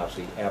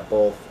autopsy at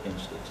both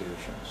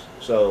institutions.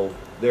 So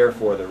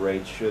therefore the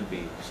rates should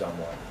be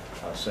somewhat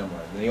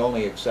similar. And the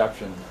only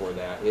exception for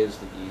that is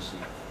the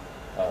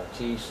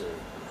ECTC.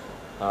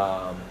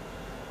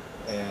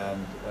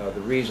 And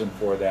the reason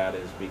for that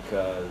is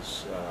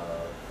because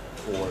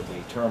for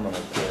the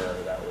terminal care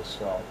that was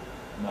felt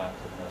not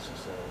to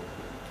necessarily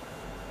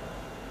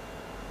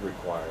be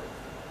required.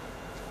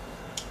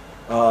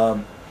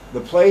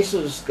 The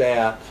places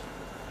that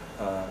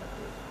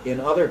in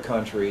other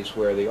countries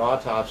where the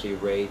autopsy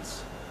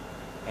rates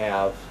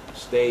have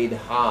stayed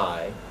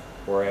high,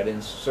 or at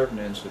certain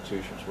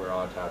institutions where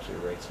autopsy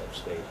rates have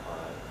stayed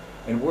high,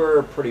 and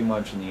we're pretty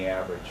much in the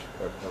average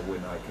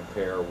when I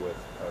compare with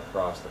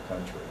across the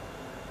country.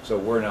 So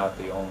we're not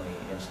the only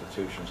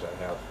institutions that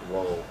have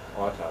low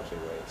autopsy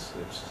rates.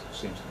 It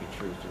seems to be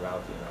true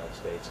throughout the United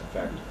States. In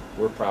fact,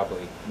 we're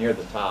probably near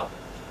the top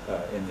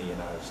in the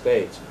United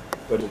States.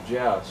 But it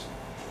suggests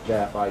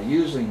that by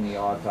using the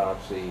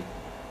autopsy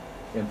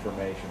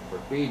information for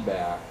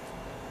feedback,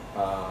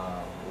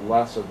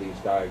 less of these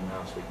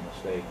diagnostic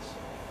mistakes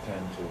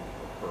tend to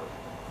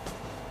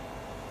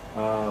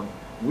occur.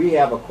 We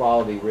have a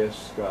quality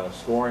risk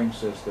scoring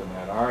system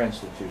at our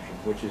institution,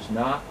 which is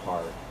not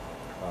part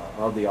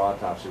of the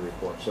autopsy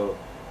report. So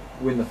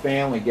when the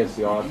family gets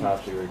the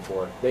autopsy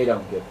report, they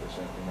don't get this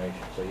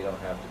information, so you don't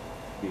have to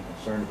be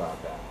concerned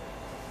about that.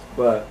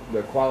 But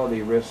the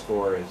quality risk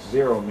score is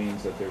 0,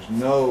 means that there's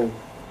no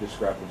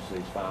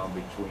discrepancies found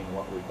between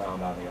what we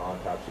found on the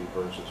autopsy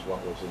versus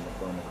what was in the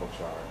clinical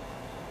chart.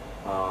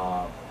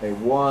 A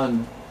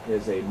 1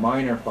 is a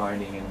minor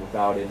finding and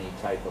without any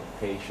type of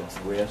patient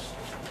risk.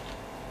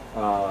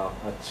 A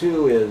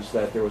 2 is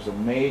that there was a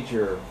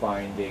major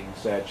finding,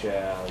 such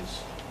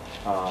as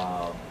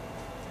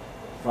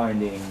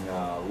finding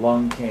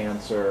lung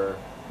cancer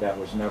that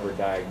was never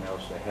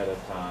diagnosed ahead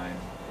of time,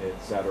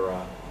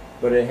 etc.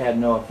 But it had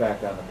no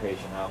effect on the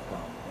patient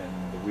outcome, and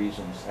the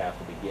reasons have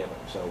to be given.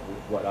 So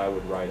what I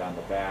would write on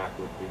the back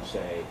would be,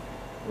 say,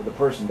 well, the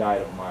person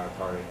died of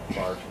myocardial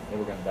infarction. They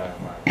were going to die of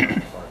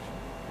myocardial infarction.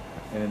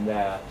 And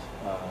that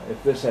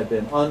if this had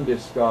been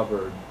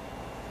undiscovered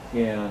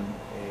in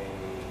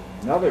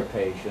another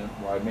patient,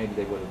 well, maybe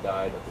they would have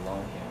died of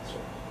lung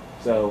cancer.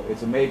 So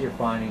it's a major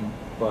finding,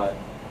 but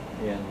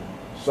in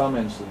some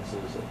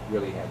instances it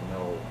really had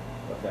no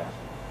effect.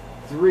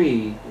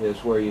 3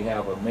 is where you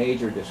have a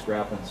major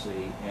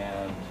discrepancy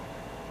and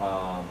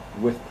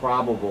with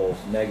probable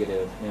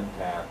negative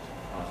impact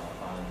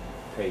on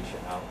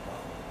patient outcome.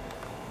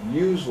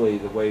 Usually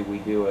the way we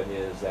do it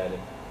is that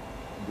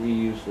we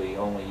usually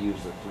only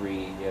use the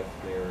 3 if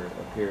there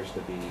appears to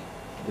be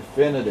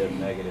definitive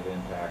negative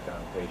impact on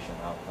patient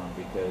outcome,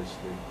 because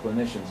the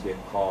clinicians get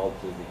called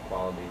to the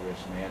Quality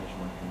Risk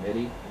Management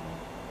Committee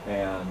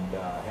and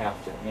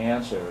have to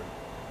answer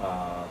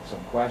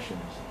some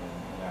questions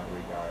in that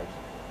regard.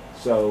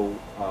 So,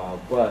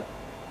 but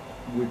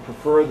we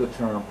prefer the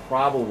term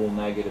probable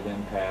negative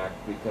impact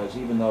because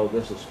even though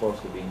this is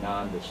supposed to be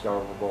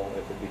non-discoverable,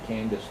 if it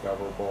became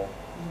discoverable,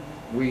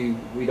 we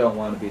don't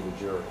want to be the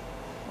jury.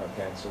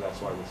 Okay, so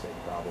that's why we say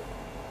probable.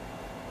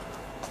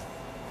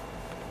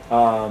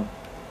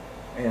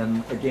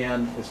 And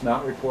again, it's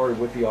not reported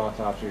with the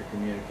autopsy or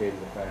communicated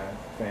to the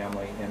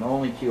family, and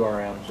only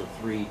QRMs of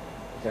 3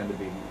 tend to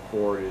be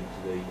forwarded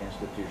to the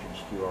institution's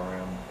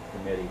QRM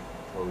committee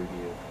for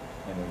review,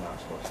 and they're not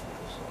supposed to be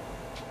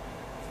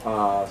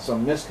disclosed.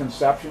 Some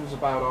misconceptions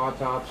about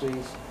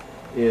autopsies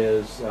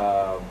is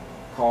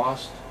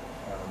cost.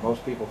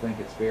 Most people think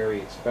it's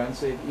very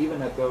expensive,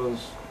 even at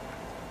those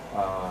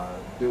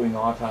doing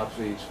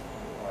autopsies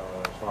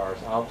as far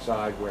as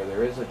outside where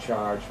there is a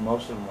charge.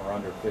 Most of them are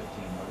under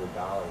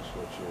 $1,500,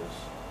 which is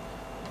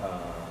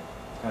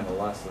kind of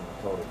less than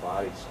a total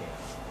body scan.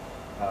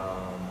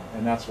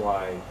 And that's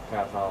why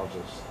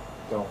pathologists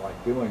don't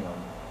like doing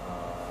them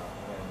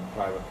in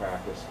private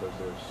practice, because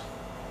there's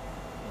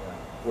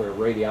where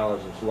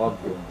radiologists love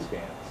doing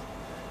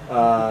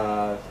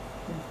scans.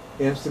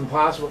 It's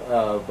impossible,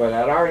 but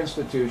at our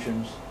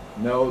institutions,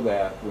 know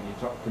that when you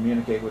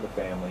communicate with a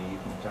family, you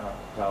can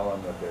tell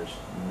them that there's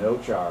no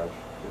charge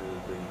to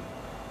the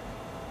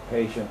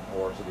patient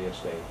or to the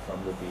estate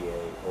from the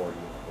VA or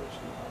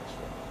University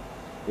Hospital.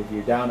 If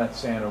you're down at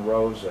Santa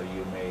Rosa,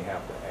 you may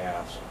have to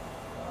ask.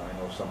 I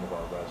know some of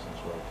our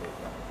residents rotate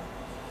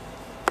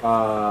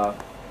down.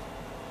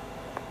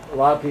 A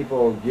lot of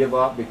people give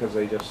up because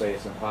they just say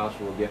it's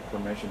impossible to get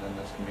permission in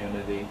this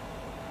community.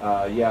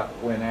 Yet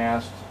when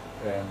asked,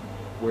 and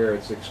where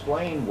it's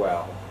explained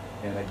well,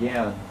 and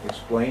again,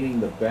 explaining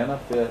the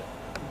benefit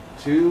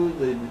to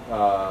the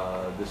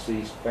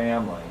deceased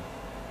family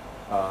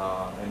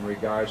in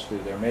regards to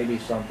there may be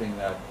something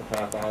that the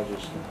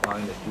pathologist can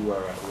find that you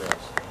are at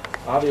risk.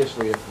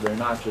 Obviously, if they're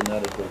not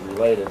genetically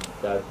related,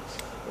 that's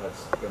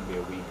going to be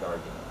a weak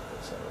argument,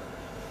 etc.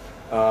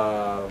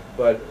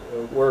 But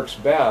it works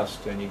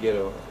best, and you get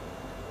a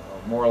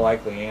more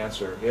likely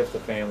answer if the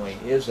family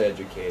is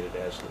educated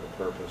as to the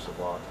purpose of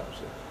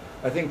autopsy.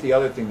 I think the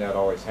other thing that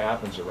always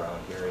happens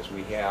around here is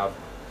we have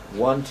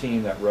one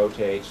team that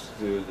rotates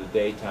through the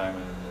daytime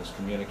and is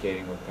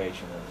communicating with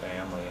patient and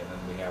family, and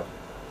then we have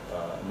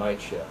a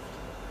night shift.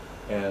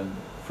 And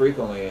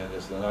frequently it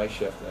is the night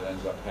shift that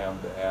ends up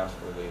having to ask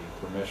for the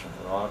permission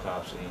for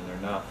autopsy, and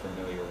they're not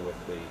familiar with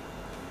the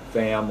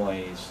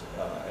families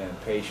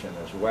and patient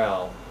as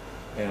well.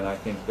 And I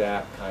think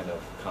that kind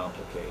of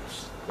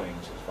complicates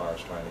things as far as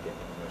trying to get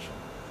permission.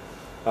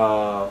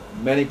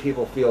 Many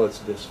people feel it's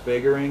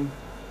disfiguring.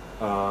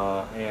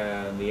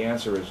 And the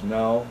answer is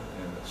no,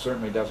 and it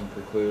certainly doesn't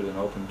preclude an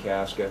open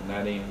casket, and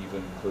that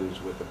even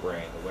includes with the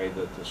brain, the way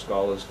that the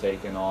skull is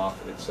taken off,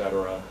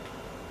 etc.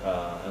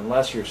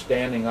 Unless you're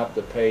standing up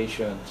the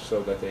patient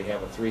so that they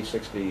have a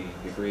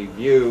 360-degree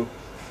view,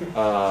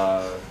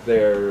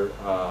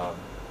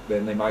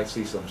 then they might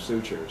see some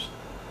sutures.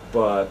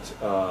 But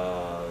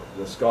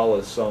the skull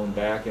is sewn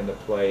back into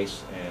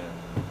place, and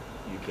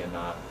you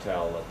cannot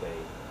tell that they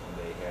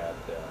had.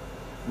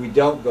 We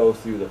don't go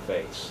through the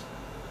face.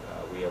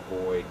 We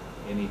avoid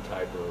any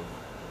type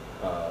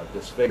of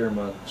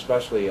disfigurement,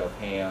 especially of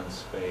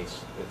hands,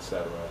 face,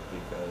 etc.,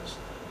 because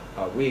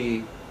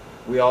we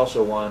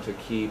also want to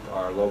keep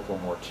our local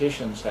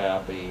morticians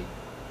happy,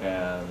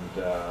 and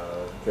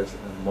because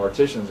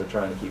morticians are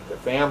trying to keep their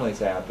families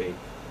happy,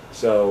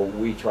 so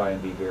we try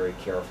and be very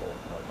careful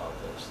about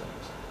those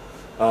things.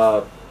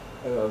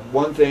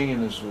 One thing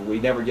is we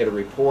never get a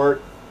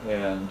report,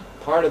 and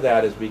part of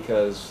that is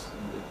because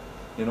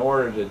in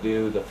order to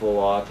do the full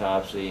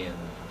autopsy and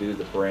do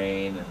the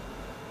brain and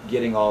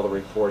getting all the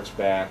reports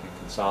back and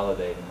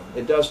consolidating them,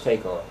 it does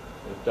take a time.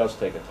 The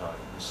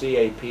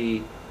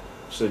CAP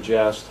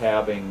suggests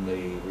having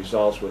the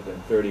results within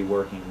 30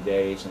 working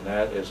days, and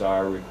that is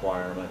our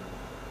requirement.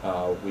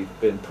 We've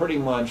been pretty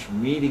much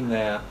meeting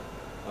that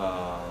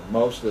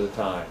most of the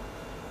time,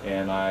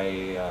 and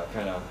I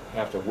kind of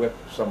have to whip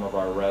some of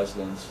our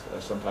residents,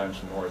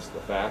 sometimes more as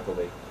the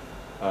faculty,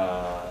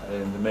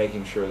 into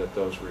making sure that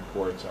those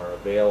reports are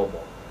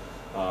available.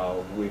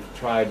 We've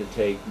tried to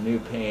take new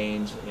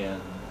pains in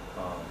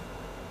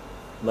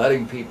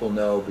letting people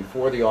know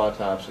before the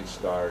autopsy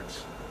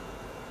starts,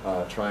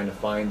 trying to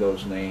find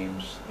those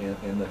names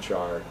in the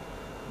chart,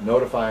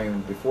 notifying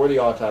them before the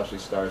autopsy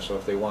starts, so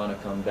if they want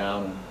to come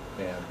down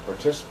and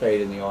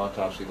participate in the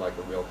autopsy like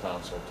a real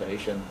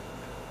consultation,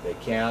 they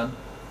can.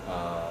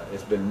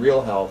 It's been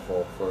real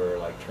helpful for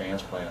like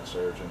transplant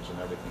surgeons and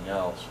everything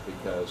else,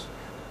 because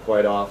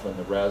quite often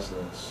the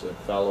residents and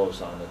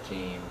fellows on the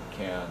team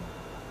can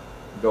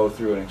go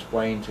through and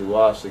explain to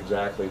us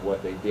exactly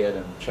what they did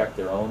and check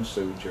their own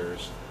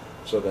sutures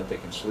so that they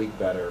can sleep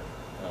better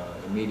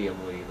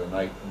immediately the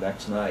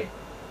next night,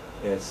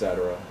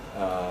 etc.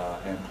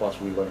 And plus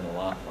we learn a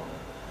lot from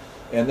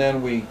it. And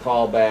then we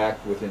call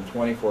back within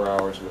 24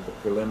 hours with a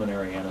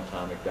preliminary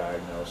anatomic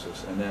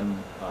diagnosis, and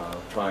then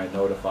try and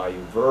notify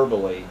you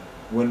verbally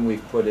when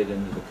we've put it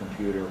into the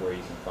computer where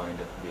you can find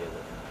it via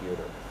the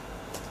computer.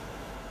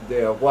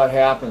 What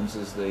happens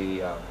is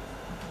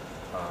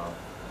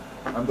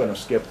I'm going to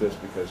skip this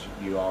because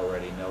you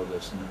already know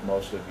this,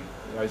 most of you.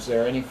 Is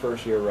there any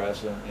first-year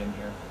resident in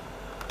here?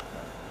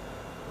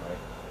 No. Right?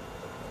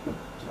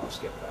 So I'll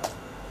skip that.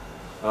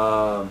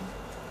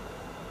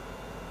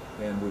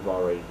 And we've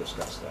already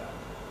discussed that.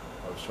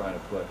 I was trying to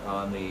put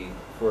on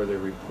for the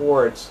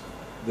reports,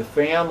 the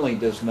family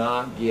does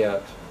not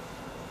get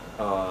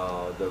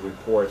the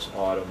reports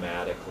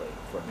automatically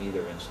from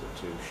either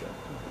institution.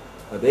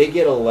 They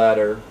get a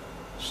letter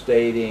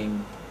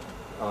stating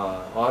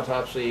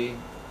autopsy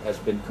has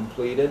been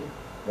completed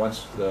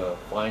once the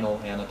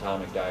final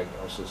anatomic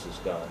diagnosis is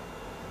done,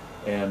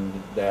 and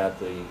that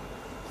the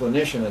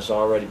clinician has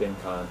already been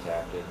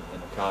contacted,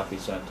 and a copy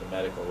sent to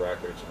medical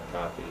records, and a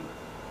copy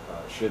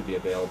should be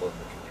available in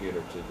the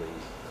computer to the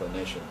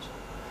clinicians.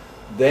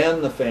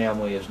 Then the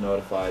family is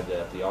notified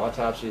that the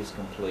autopsy is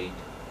complete,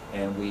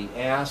 and we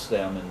ask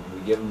them, and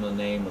we give them the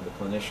name of the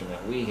clinician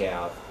that we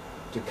have,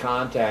 to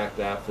contact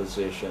that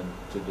physician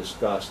to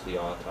discuss the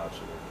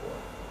autopsy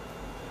report.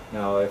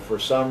 Now, if for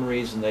some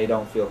reason they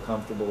don't feel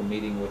comfortable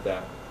meeting with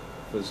that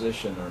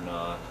physician or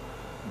not,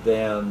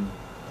 then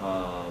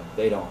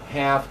they don't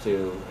have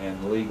to,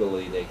 and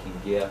legally they can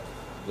get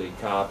the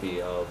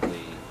copy of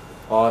the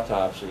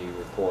autopsy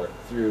report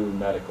through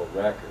medical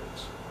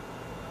records.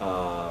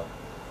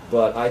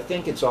 But I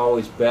think it's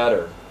always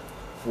better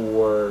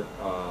for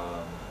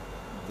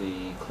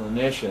the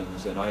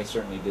clinicians, and I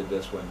certainly did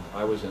this when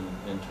I was in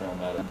internal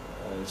medicine,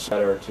 it's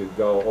better to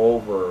go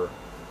over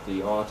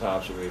the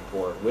autopsy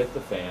report with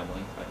the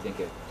family. I think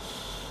it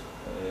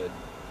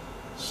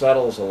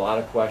settles a lot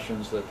of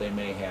questions that they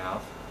may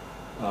have.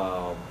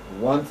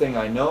 One thing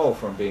I know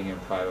from being in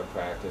private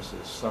practice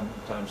is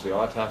sometimes the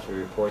autopsy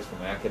reports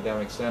from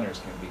academic centers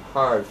can be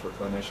hard for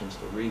clinicians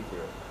to read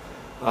through.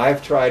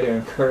 I've tried to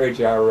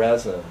encourage our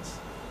residents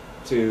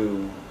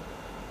to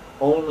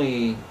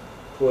only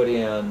put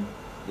in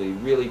the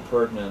really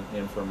pertinent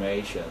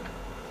information,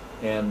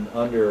 and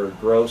under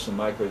gross and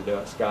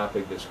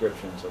microscopic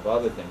descriptions of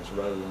other things,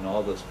 rather than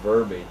all this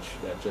verbiage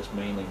that just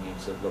mainly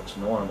means it looks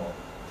normal,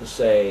 to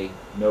say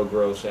no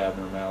gross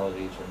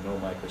abnormalities or no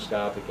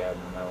microscopic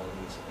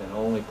abnormalities, and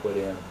only put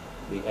in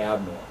the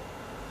abnormal.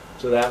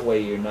 So that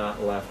way you're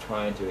not left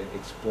trying to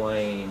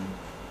explain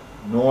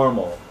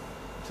normal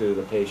to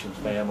the patient's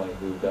family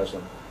who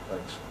doesn't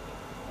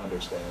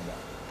understand that.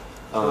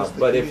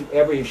 But if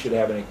ever you should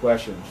have any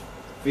questions,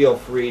 feel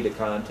free to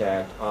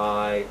contact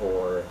I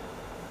or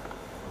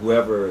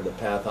whoever the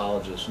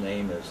pathologist's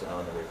name is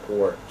on the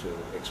report to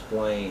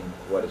explain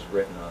what is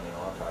written on the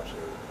autopsy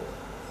report.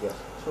 Yes?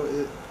 So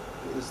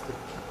is the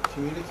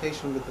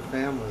communication with the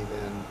family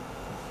then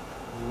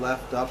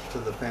left up to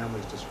the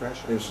family's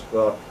discretion? It's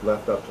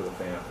left up to the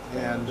family.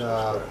 And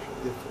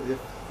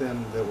if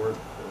then there were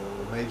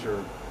a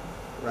major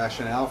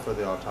rationale for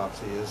the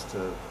autopsy is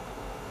to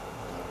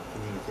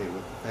communicate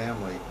with the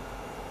family,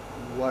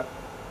 what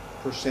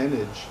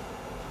percentage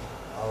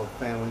of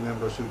family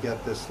members who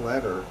get this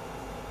letter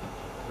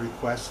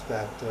request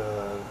that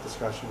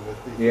discussion with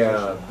the physician?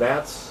 Yeah,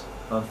 that's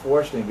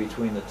unfortunately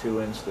between the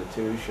two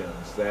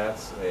institutions.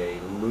 That's a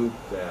loop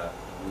that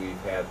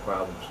we've had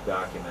problems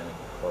documenting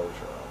the closure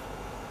of.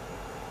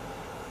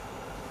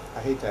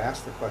 I hate to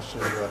ask the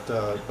question,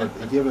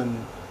 but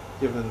given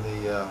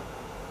the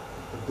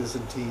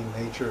Byzantine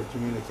nature of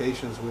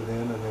communications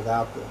within and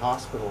without the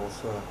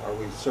hospitals, are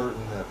we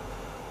certain that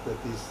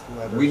these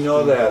letters we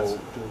know do that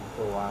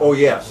go out? Oh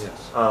yes,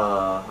 Yes.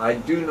 I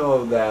do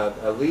know that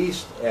at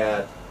least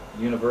at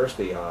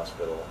University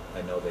Hospital,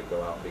 I know they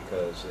go out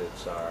because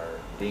it's our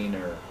dean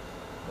or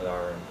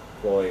our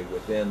employee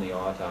within the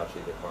autopsy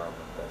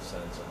department that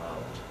sends them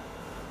out.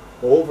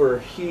 Over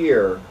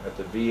here at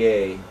the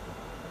VA,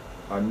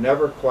 I'm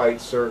never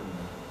quite certain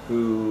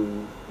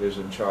who is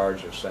in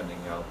charge of sending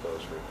out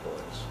those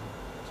reports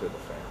to the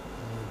family.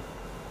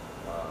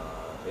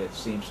 It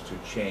seems to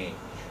change,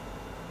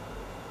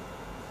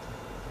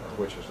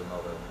 which is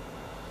another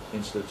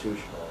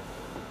institutional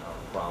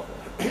problem.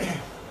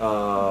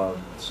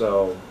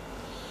 So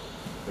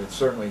it's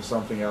certainly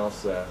something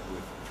else that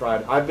we've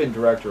tried. I've been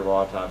director of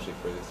autopsy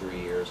for the 3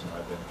 years, and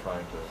I've been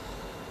trying to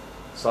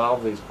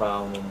solve these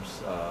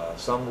problems.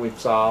 Some we've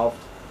solved,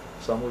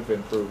 some we've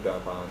improved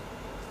upon.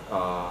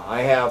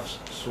 I have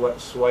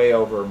sway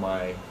over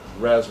my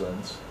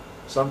residents,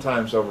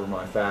 sometimes over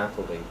my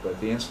faculty, but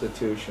the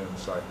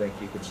institutions, I think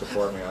you can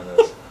support me on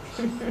this.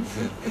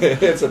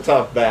 It's a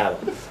tough battle.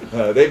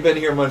 They've been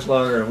here much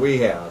longer than we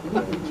have,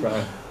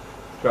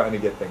 trying to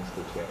get things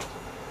to change.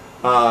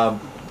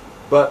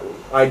 But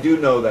I do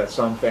know that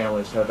some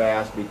families have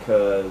asked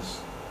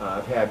because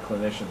I've had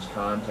clinicians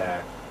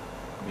contact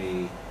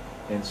me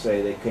and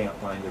say they can't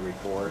find the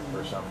report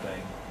or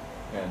something,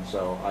 and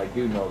so I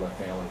do know that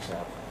families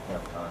have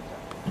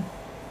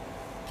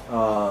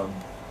contact.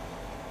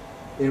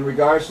 In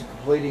regards to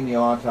completing the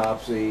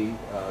autopsy,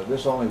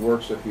 this only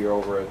works if you're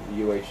over at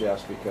the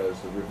UHS because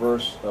the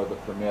reverse of the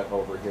permit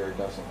over here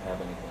doesn't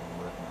have anything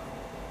written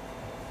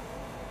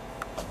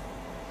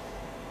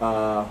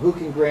on it. Who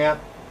can grant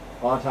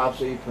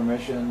autopsy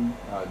permission?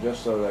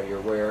 Just so that you're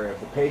aware, if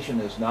the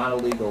patient is not a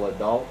legal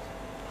adult,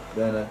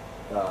 then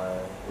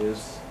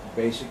is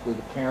basically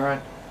the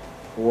parent,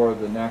 or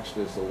the next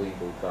is the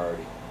legal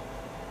guardian.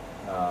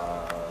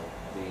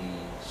 The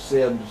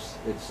SIBs,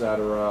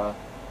 etc.,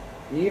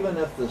 even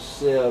if the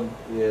SIB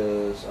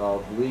is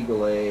of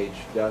legal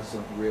age,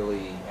 doesn't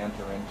really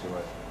enter into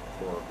it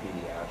for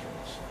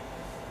pediatrics,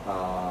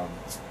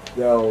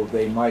 though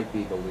they might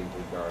be the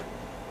legal guardian.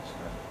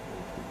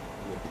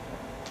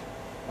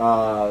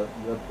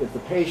 If the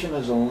patient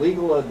is a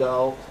legal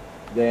adult,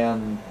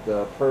 then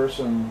the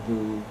person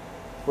who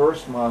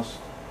first must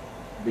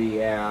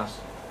be asked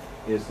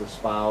is the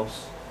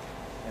spouse.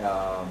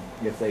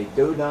 If they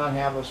do not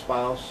have a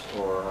spouse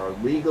or are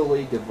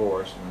legally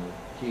divorced, and the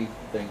key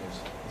thing is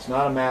it's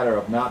not a matter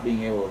of not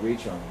being able to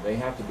reach them, they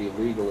have to be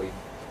legally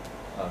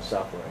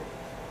separated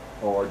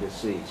or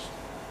deceased.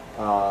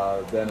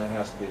 Then it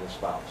has to be the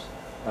spouse.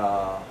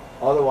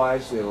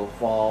 Otherwise, it'll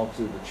fall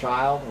to the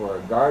child or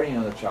a guardian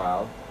of the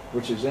child,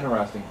 which is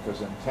interesting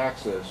because in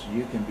Texas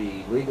you can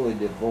be legally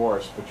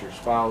divorced, but your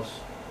spouse,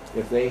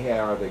 if they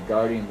are the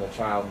guardian of the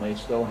child, may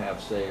still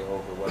have say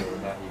over whether or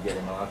not you get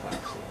an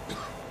autopsy.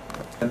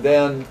 And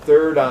then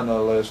third on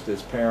the list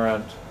is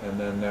parent, and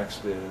then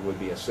next would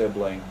be a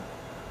sibling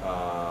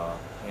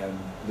and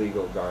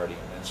legal guardian.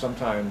 And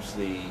sometimes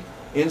the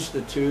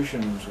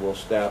institutions will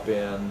step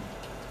in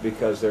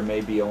because there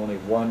may be only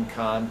one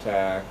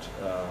contact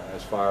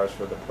as far as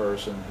for the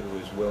person who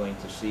is willing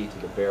to see to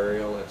the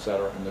burial,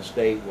 etc. And the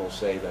state will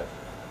say that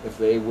if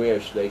they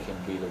wish, they can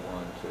be the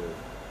one to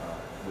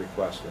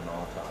request an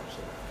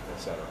autopsy,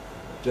 etc.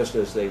 Just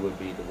as they would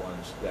be the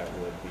ones that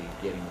would be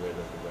getting rid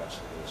of the rest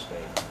of the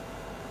estate.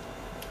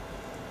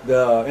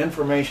 The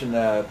information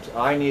that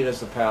I need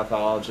as a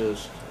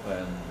pathologist,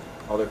 and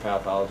other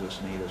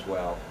pathologists need as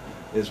well,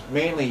 is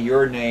mainly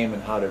your name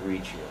and how to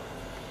reach you.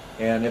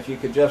 And if you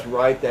could just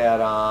write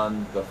that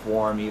on the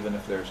form, even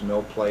if there's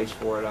no place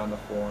for it on the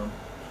form,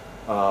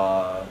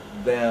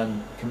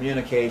 then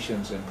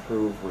communications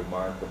improve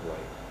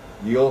remarkably.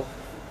 You'll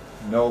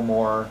know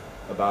more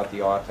about the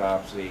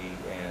autopsy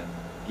and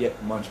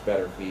get much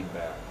better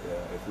feedback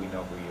if we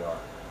know who you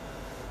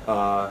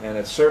are. And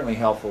it's certainly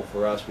helpful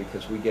for us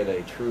because we get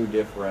a true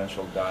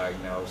differential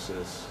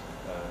diagnosis,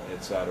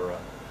 etc.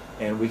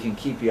 And we can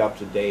keep you up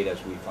to date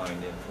as we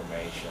find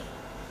information.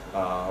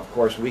 Of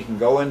course, we can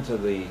go into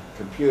the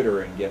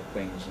computer and get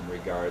things in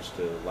regards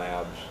to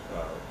labs,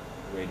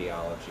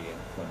 radiology, and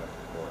clinical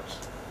course.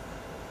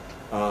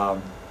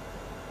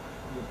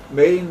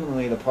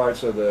 Mainly the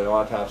parts of the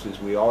autopsies,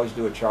 we always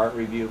do a chart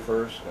review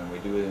first, and we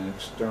do an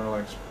external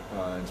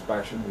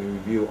inspection. We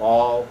review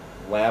all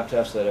lab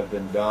tests that have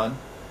been done.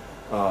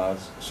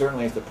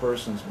 Certainly if the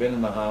person's been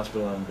in the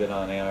hospital and been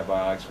on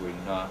antibiotics, we're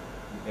not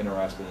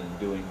interested in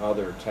doing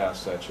other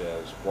tests such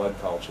as blood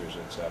cultures,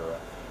 etc.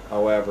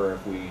 However,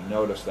 if we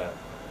notice that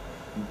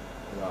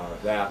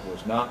that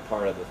was not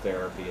part of the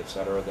therapy,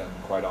 etc., then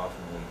quite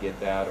often we get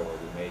that, or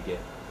we may get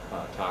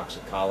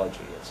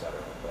toxicology, etc.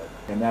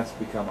 And that's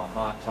become a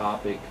hot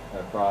topic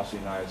across the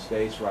United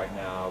States right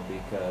now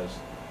because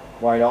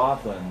quite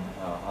often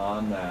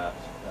on that,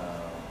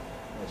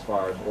 as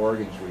far as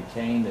organs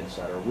retained,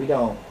 etc., we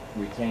don't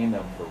retain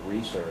them for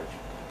research.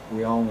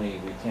 We only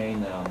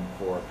retain them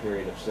for a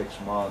period of 6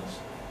 months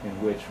in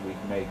which we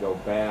may go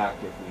back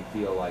if we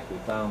feel like we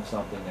found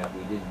something that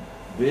we didn't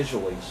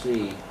visually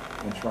see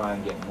and try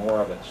and get more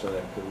of it so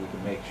that we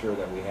can make sure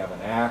that we have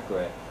an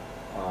accurate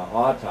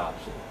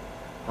autopsy.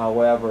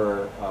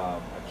 However, a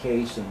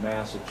case in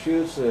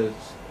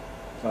Massachusetts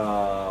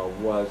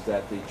was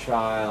that the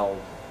child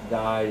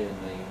died and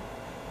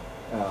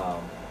the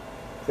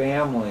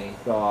family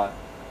thought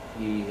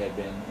he had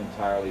been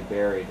entirely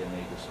buried, and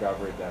they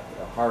discovered that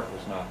the heart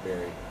was not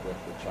buried with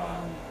the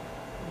child.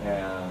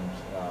 And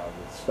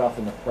the stuff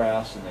in the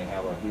press, and they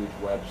have a huge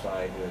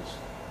website, is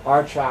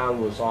our child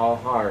was all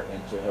heart,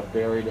 and to have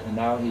buried it, and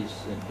now he's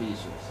in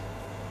pieces,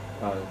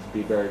 to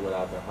be buried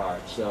without the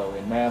heart. So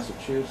in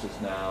Massachusetts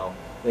now,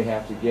 they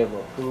have to give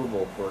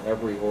approval for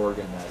every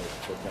organ that is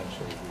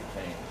potentially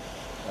retained.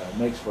 It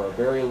makes for a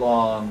very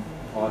long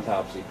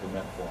autopsy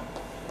permit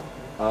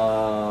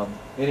form.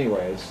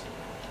 Anyways,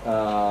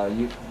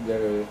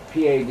 the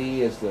PAD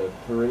is the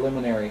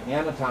preliminary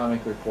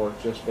anatomic report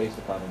just based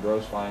upon the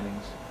gross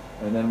findings,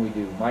 and then we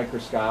do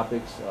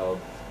microscopics of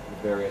the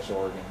various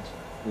organs.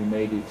 We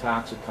may do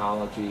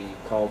toxicology,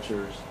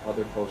 cultures,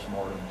 other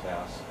post-mortem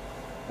tests,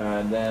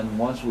 and then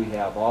once we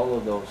have all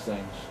of those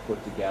things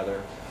put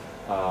together,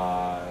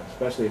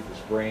 especially if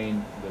it's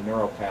brain, the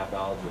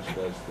neuropathologist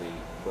does the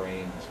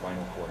brain and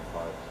spinal cord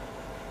part.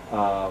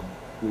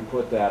 We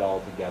put that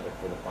all together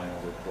for the final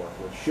report,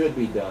 which should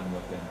be done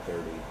within 30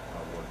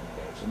 working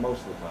days, and most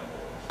of the time it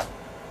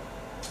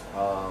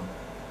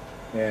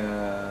is.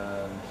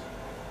 And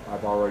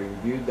I've already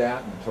reviewed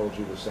that and told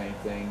you the same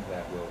thing,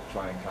 that we'll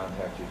try and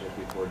contact you just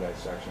before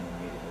dissection,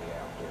 immediately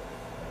after,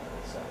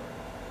 etc.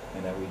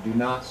 And that we do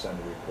not send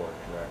a report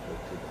directly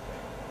to the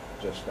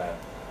family, just that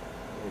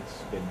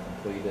it's been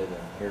completed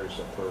and here's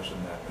a person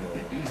that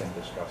can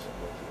discuss it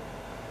with you.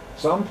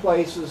 Some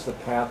places the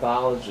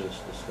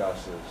pathologist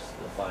discusses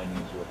the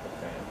findings with the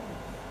family.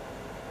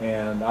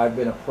 And I've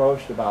been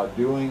approached about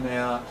doing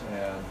that,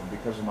 and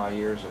because of my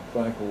years of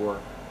clinical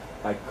work,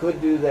 I could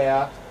do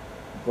that,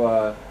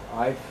 but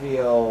I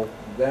feel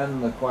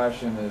then the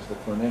question is the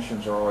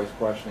clinicians are always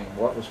questioning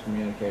what was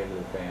communicated to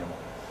the family.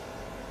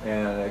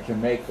 And it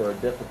can make for a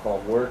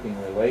difficult working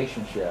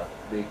relationship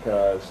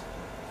because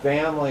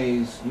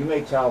families, you may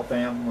tell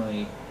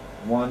family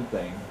one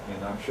thing,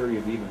 and I'm sure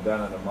you've even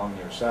done it among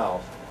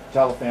yourselves,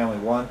 tell the family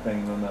one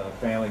thing, and then the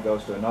family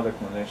goes to another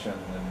clinician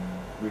and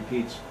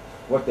repeats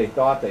what they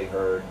thought they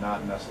heard,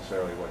 not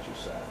necessarily what you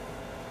said.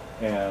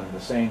 And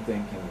the same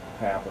thing can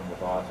happen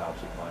with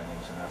autopsy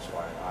findings, and that's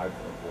why I've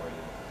avoided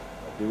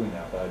doing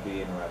that. But I'd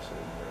be interested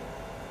in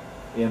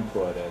your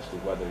input as to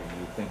whether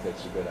you think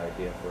it's a good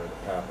idea for the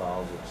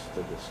pathologist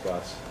to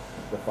discuss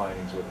the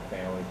findings with the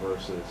family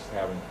versus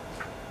having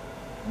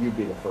you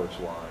be the first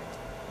line,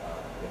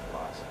 if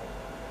possible.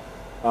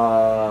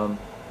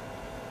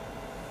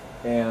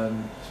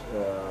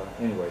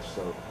 Anyway,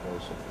 so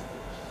those are the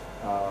things.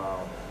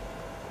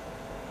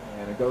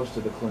 And it goes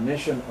to the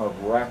clinician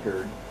of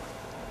record.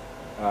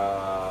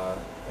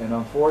 And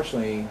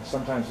unfortunately,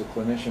 sometimes the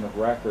clinician of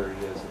record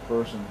is the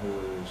person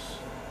who's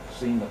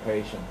seen the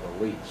patient the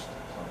least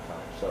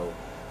sometimes. So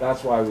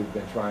that's why we've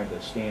been trying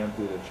to scan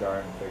through the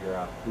chart and figure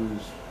out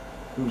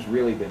who's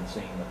really been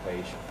seeing the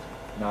patient,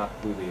 not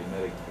who the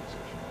admitting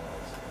physician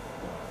was,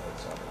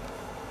 etc.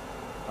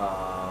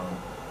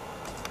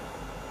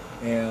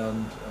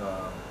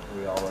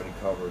 We already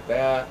covered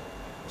that.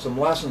 Some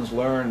lessons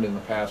learned in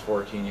the past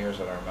 14 years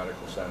at our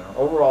medical center.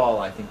 Overall,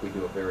 I think we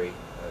do a very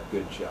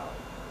good job.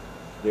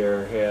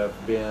 There have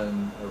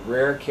been a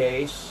rare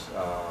case,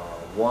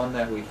 one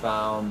that we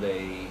found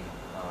a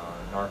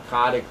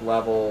narcotic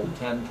level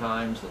 10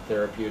 times the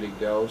therapeutic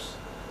dose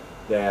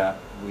that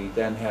we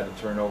then had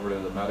to turn over to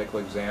the medical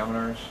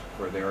examiners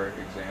for their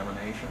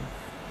examination.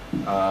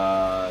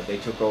 They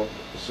took over,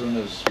 as soon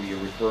as you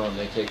refer them,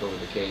 they take over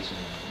the case and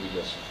we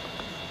just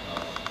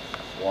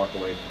walk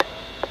away from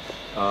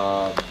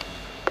that.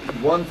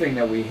 One thing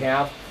that we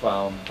have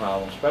found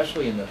problems,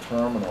 especially in the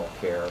terminal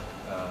care,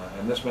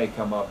 and this may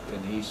come up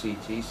in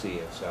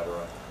ECTC,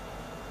 etc.,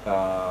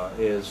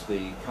 is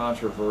the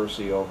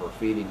controversy over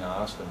feeding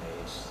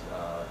ostomies.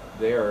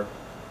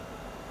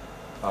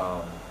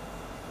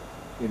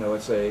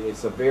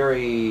 It's a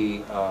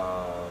very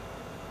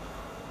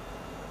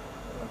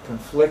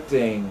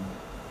conflicting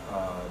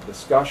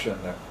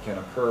discussion that can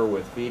occur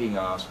with feeding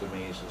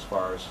ostomies as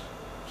far as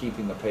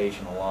keeping the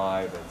patient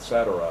alive,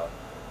 etc.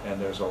 And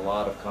there's a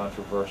lot of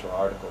controversial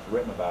articles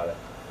written about it.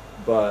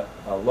 But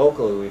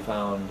locally we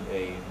found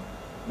a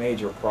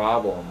major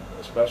problem,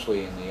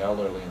 especially in the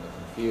elderly and the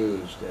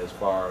confused, as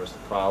far as the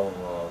problem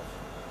of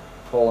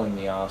pulling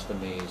the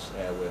ostomies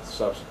with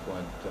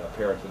subsequent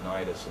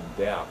peritonitis and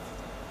death.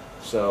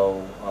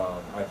 So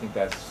I think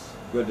that's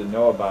good to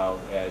know about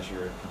as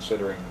you're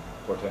considering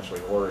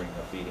potentially ordering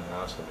a feeding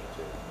ostomy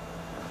tube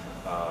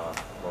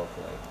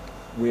locally.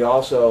 We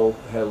also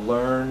had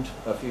learned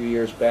a few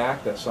years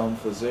back that some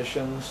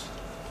physicians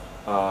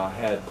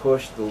had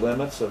pushed the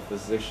limits of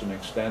physician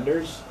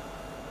extenders,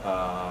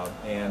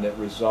 and it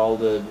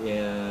resulted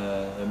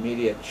in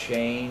immediate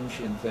change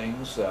in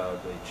things. The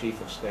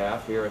chief of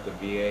staff here at the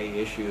VA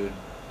issued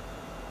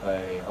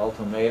an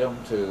ultimatum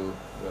to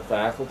the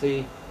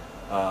faculty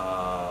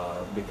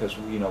because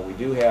we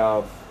do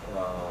have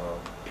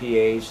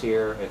PAs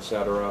here,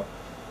 etc.,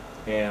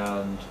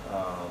 and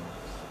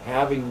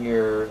having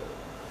you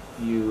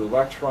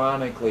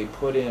electronically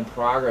put in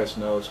progress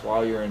notes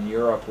while you're in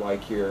Europe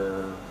like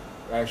you're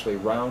actually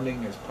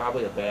rounding is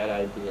probably a bad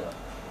idea.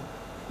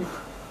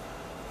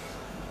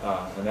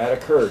 And that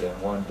occurred in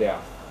one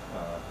death,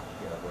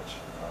 which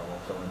I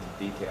won't go into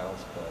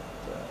details, but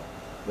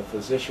the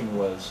physician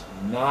was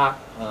not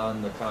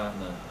on the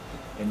continent,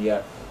 and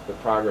yet the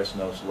progress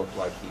notes looked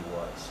like he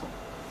was.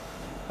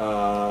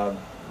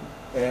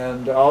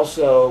 And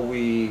also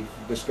we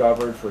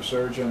discovered for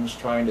surgeons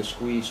trying to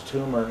squeeze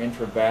tumor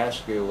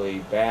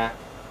intravascularly back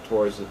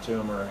towards the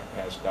tumor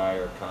has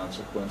dire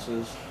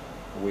consequences.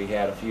 We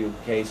had a few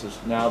cases,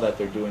 now that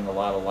they're doing a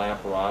lot of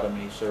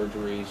laparotomy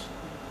surgeries,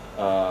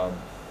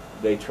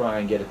 they try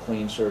and get a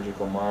clean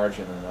surgical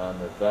margin, and on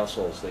the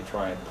vessels they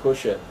try and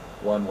push it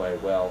one way.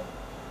 Well,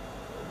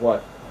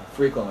 what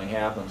frequently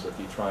happens if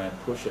you try and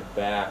push it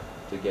back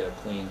to get a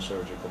clean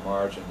surgical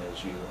margin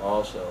is you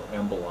also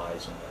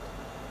embolize in it.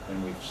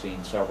 And we've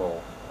seen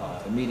several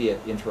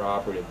immediate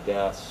intraoperative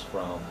deaths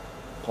from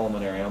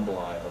pulmonary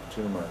emboli of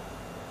tumor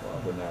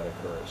when that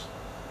occurs.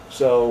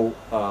 So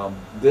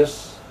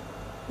this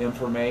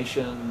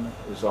information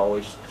is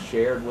always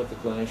shared with the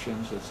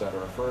clinicians,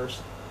 etc.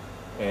 first,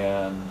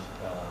 and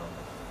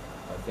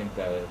I think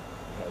that it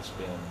has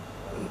been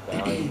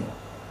valuable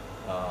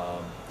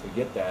to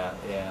get that.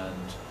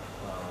 And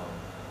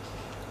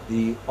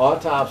the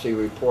autopsy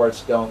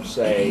reports don't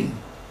say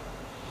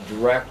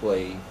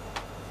directly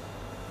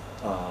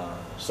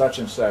such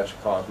and such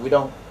cause. We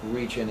don't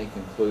reach any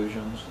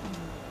conclusions.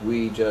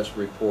 We just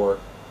report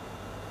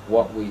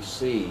what we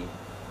see,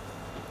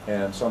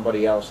 and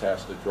somebody else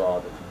has to draw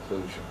the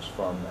conclusions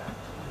from that,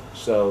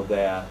 so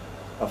that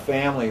a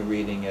family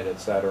reading it,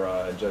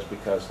 etc., and just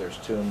because there's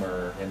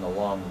tumor in the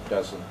lung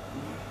doesn't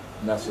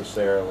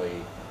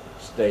necessarily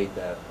state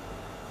that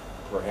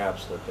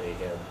perhaps that they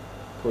had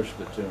pushed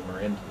the tumor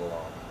into the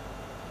lung,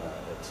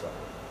 etc.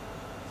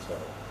 So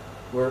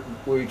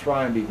we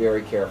try and be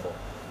very careful.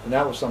 And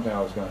that was something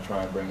I was going to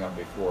try and bring up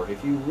before.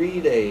 If you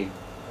read a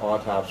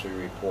autopsy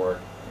report,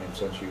 and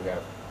since you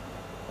have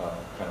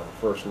kind of a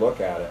first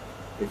look at it,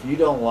 if you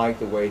don't like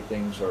the way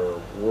things are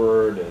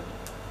worded,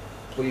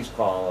 please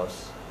call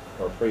us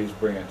or please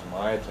bring it to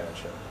my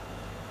attention.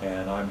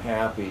 And I'm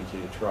happy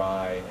to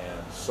try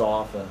and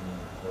soften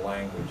the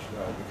language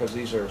because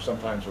these are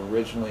sometimes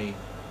originally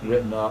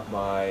written up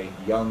by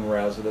young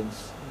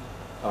residents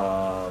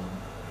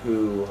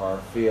who are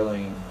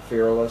feeling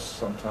fearless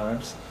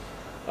sometimes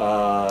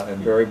and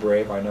very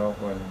brave. I know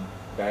when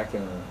back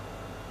in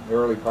the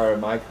early part of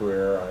my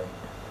career,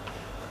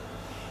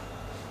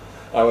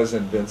 I was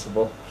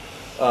invincible,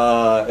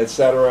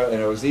 etc.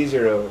 And it was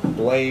easier to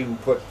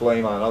put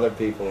blame on other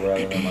people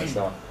rather than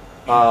myself.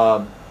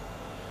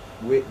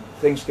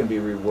 Things can be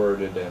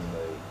reworded in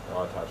the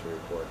autopsy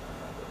report.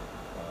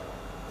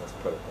 Let's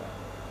put it that way.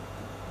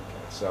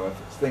 Okay, so if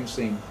things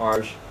seem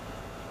harsh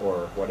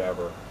or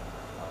whatever,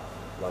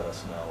 let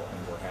us know,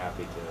 and we're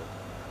happy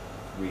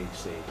to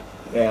re-see.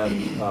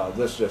 And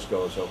this just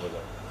goes over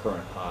the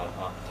current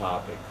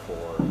topic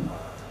for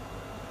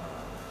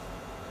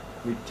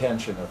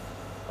retention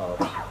of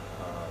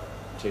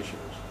tissues.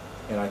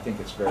 And I think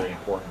it's very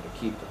important to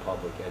keep the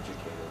public educated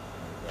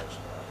in regards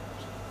to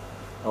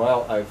that.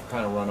 Well, I've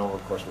kind of run over.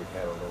 Of course, we've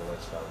had a little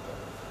list out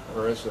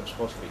there. Or is it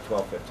supposed to be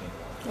 12:15?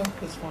 Oh,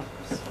 that's fine.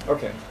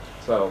 Okay,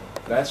 so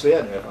that's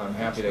it. I'm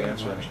happy to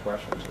answer any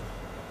questions.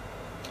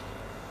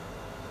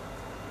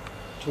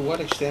 To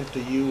what extent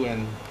do you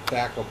and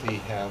faculty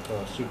have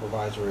a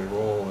supervisory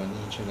role in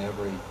each and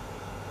every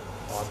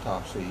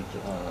autopsy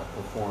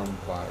performed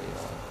by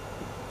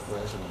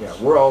residents? Yeah,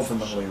 we're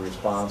ultimately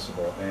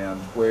responsible, and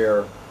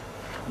where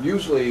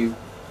usually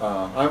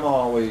I'm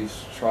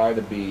always try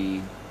to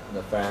be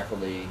the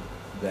faculty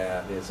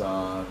that is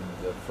on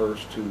the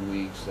first 2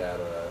 weeks that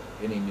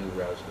any new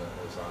resident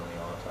is on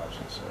the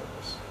autopsy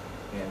service,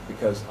 and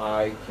because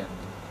I can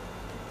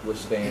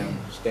withstand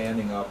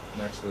standing up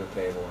next to the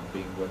table and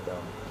being with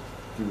them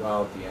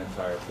throughout the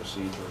entire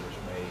procedure, which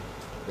may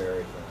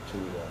vary from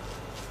 2 to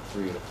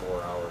 3 to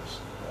 4 hours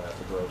at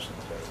the grossing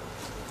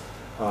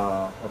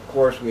table. Of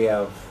course, we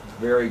have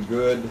very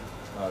good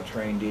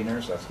trained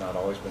dieners. That's not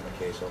always been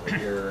the case over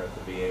here at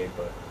the VA,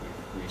 but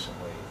we've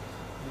recently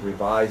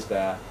revised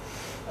that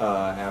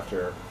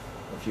after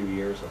a few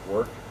years of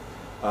work.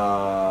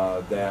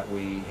 That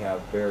we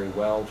have very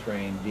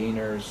well-trained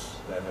dieners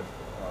that have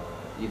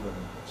even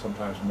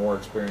sometimes more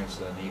experience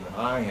than even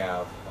I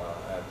have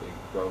at the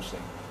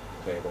grossing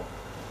table,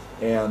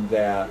 and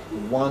that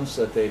once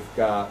that they've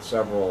got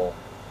several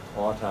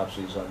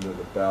autopsies under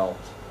the belt,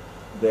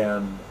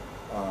 then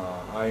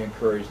I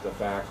encourage the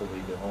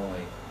faculty to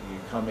you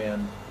come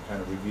in,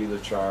 kind of review the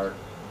chart,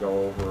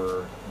 go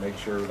over, make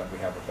sure that we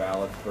have a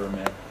valid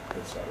permit,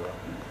 etc.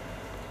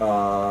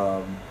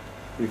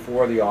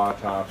 Before the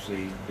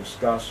autopsy,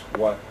 discuss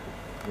what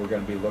we're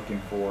going to be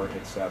looking for,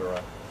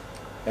 etc.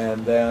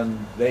 And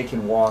then they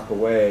can walk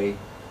away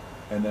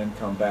and then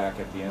come back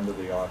at the end of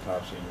the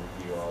autopsy and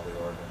review all the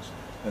organs.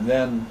 And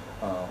then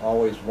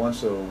always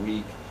once a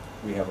week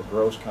we have a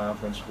gross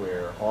conference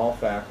where all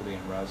faculty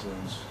and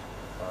residents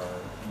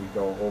we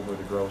go over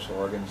the gross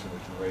organs and we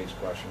can raise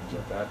questions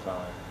at that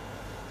time.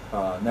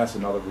 And that's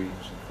another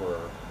reason for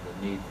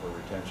the need for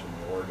retention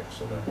of the organs,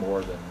 so that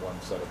more than one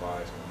set of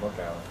eyes can look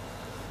at it.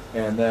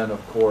 And then,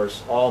 of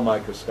course, all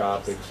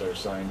microscopics are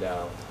signed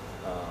out.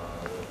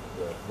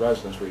 The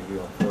residents review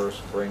them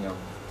first, bring them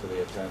to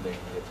the attending.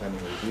 The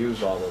attending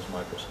reviews all those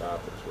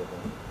microscopics with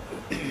them.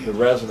 The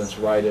residents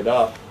write it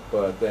up,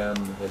 but then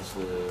it's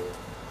the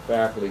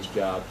faculty's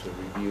job to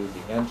review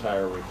the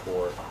entire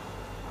report,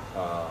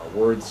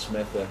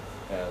 wordsmith it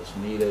as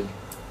needed,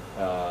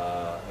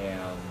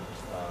 and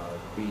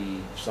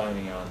be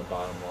signing on the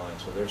bottom line.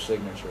 So their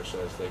signature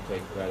says they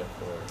take credit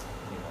for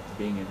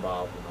being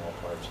involved in all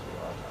parts of the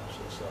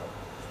autopsy. So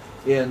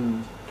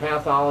in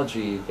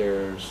pathology,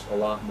 there's a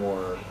lot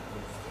more.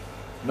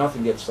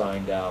 Nothing gets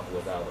signed out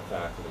without the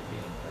faculty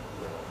being at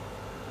the room,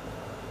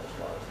 as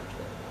far as the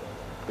training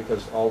goes.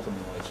 Because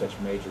ultimately, such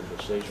major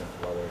decisions,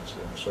 whether it's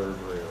in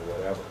surgery or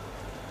whatever,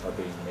 are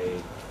being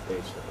made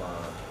based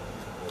upon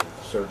the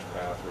search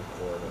path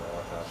report or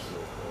autopsy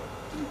report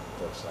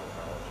of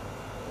psychology.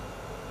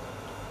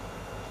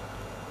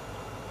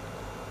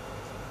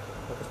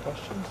 Other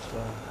questions?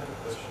 I have a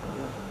question.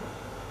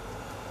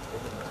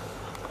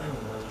 When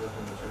I was working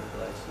in the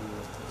surgical ICU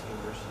at the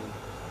university,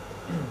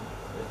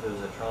 if it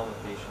was a trauma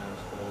patient, I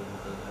was told it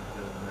doesn't have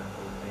to go to the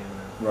medical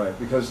examiner. Right,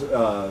 because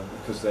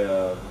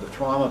the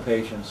trauma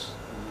patients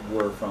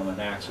were from an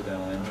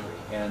accidental injury,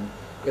 and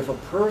if a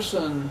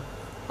person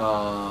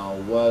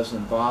was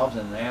involved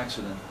in an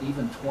accident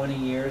even 20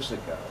 years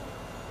ago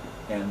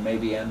and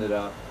maybe ended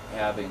up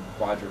having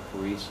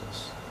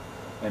quadriparesis,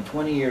 and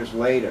 20 years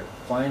later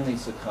finally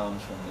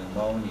succumbs from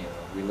pneumonia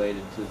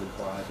related to the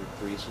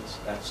quadripresis,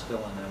 that's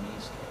still an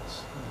ME's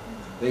case.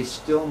 They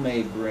still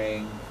may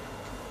bring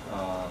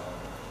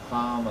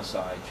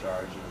homicide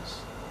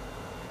charges,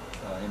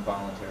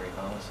 involuntary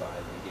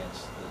homicide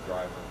against the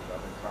driver of the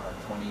other car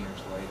 20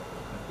 years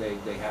later.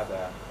 They have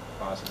that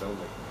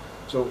possibility.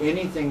 So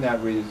anything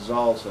that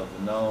results of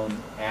a known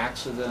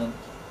accident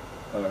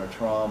or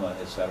trauma,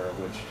 etc.,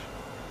 which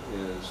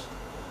is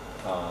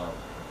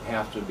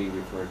have to be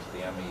referred to the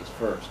MEs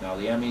first. Now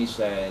the MEs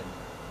said,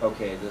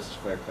 okay, this is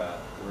clear cut.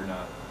 We're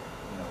not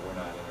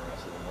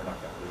interested, and we're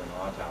not going to do an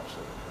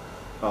autopsy.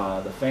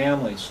 The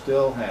family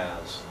still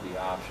has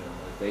the option,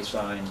 if they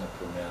sign the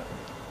permit,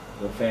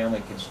 the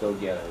family can still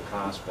get a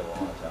hospital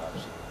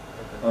autopsy.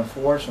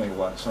 Unfortunately,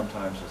 what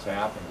sometimes has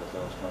happened with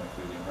those coming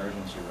through the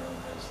emergency room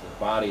is the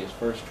body is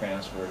first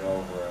transferred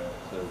over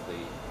to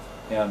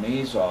the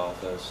ME's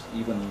office,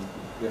 even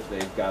if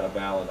they've got a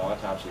valid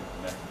autopsy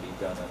permit to be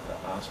done at the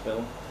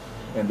hospital.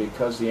 And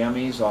because the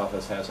ME's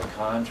office has a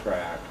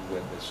contract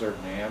with a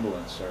certain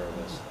ambulance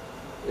service,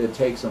 it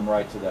takes them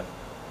right to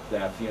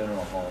that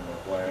funeral home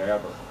or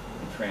wherever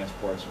and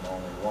transports them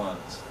only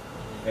once.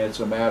 And it's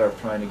a matter of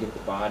trying to get the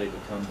body to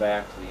come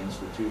back to the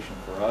institution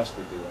for us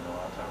to do an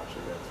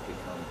autopsy that's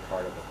become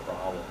part of the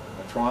problem.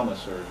 The trauma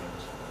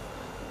surgeons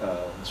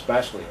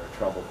especially are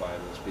troubled by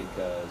this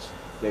because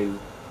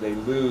they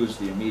lose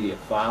the immediate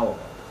follow-up.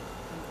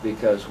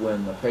 Because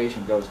when the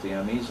patient goes to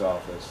the ME's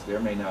office, there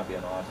may not be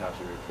an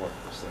autopsy report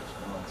for 6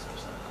 months or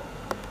something.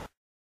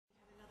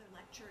 Another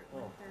lecture at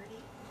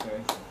 1:30.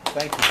 Okay.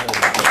 Thank you very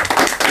much.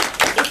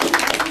 If you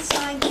haven't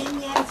signed in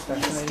yet,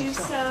 please do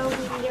so. We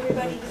need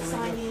everybody to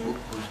sign in.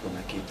 Who's going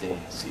to keep the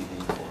CD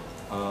for?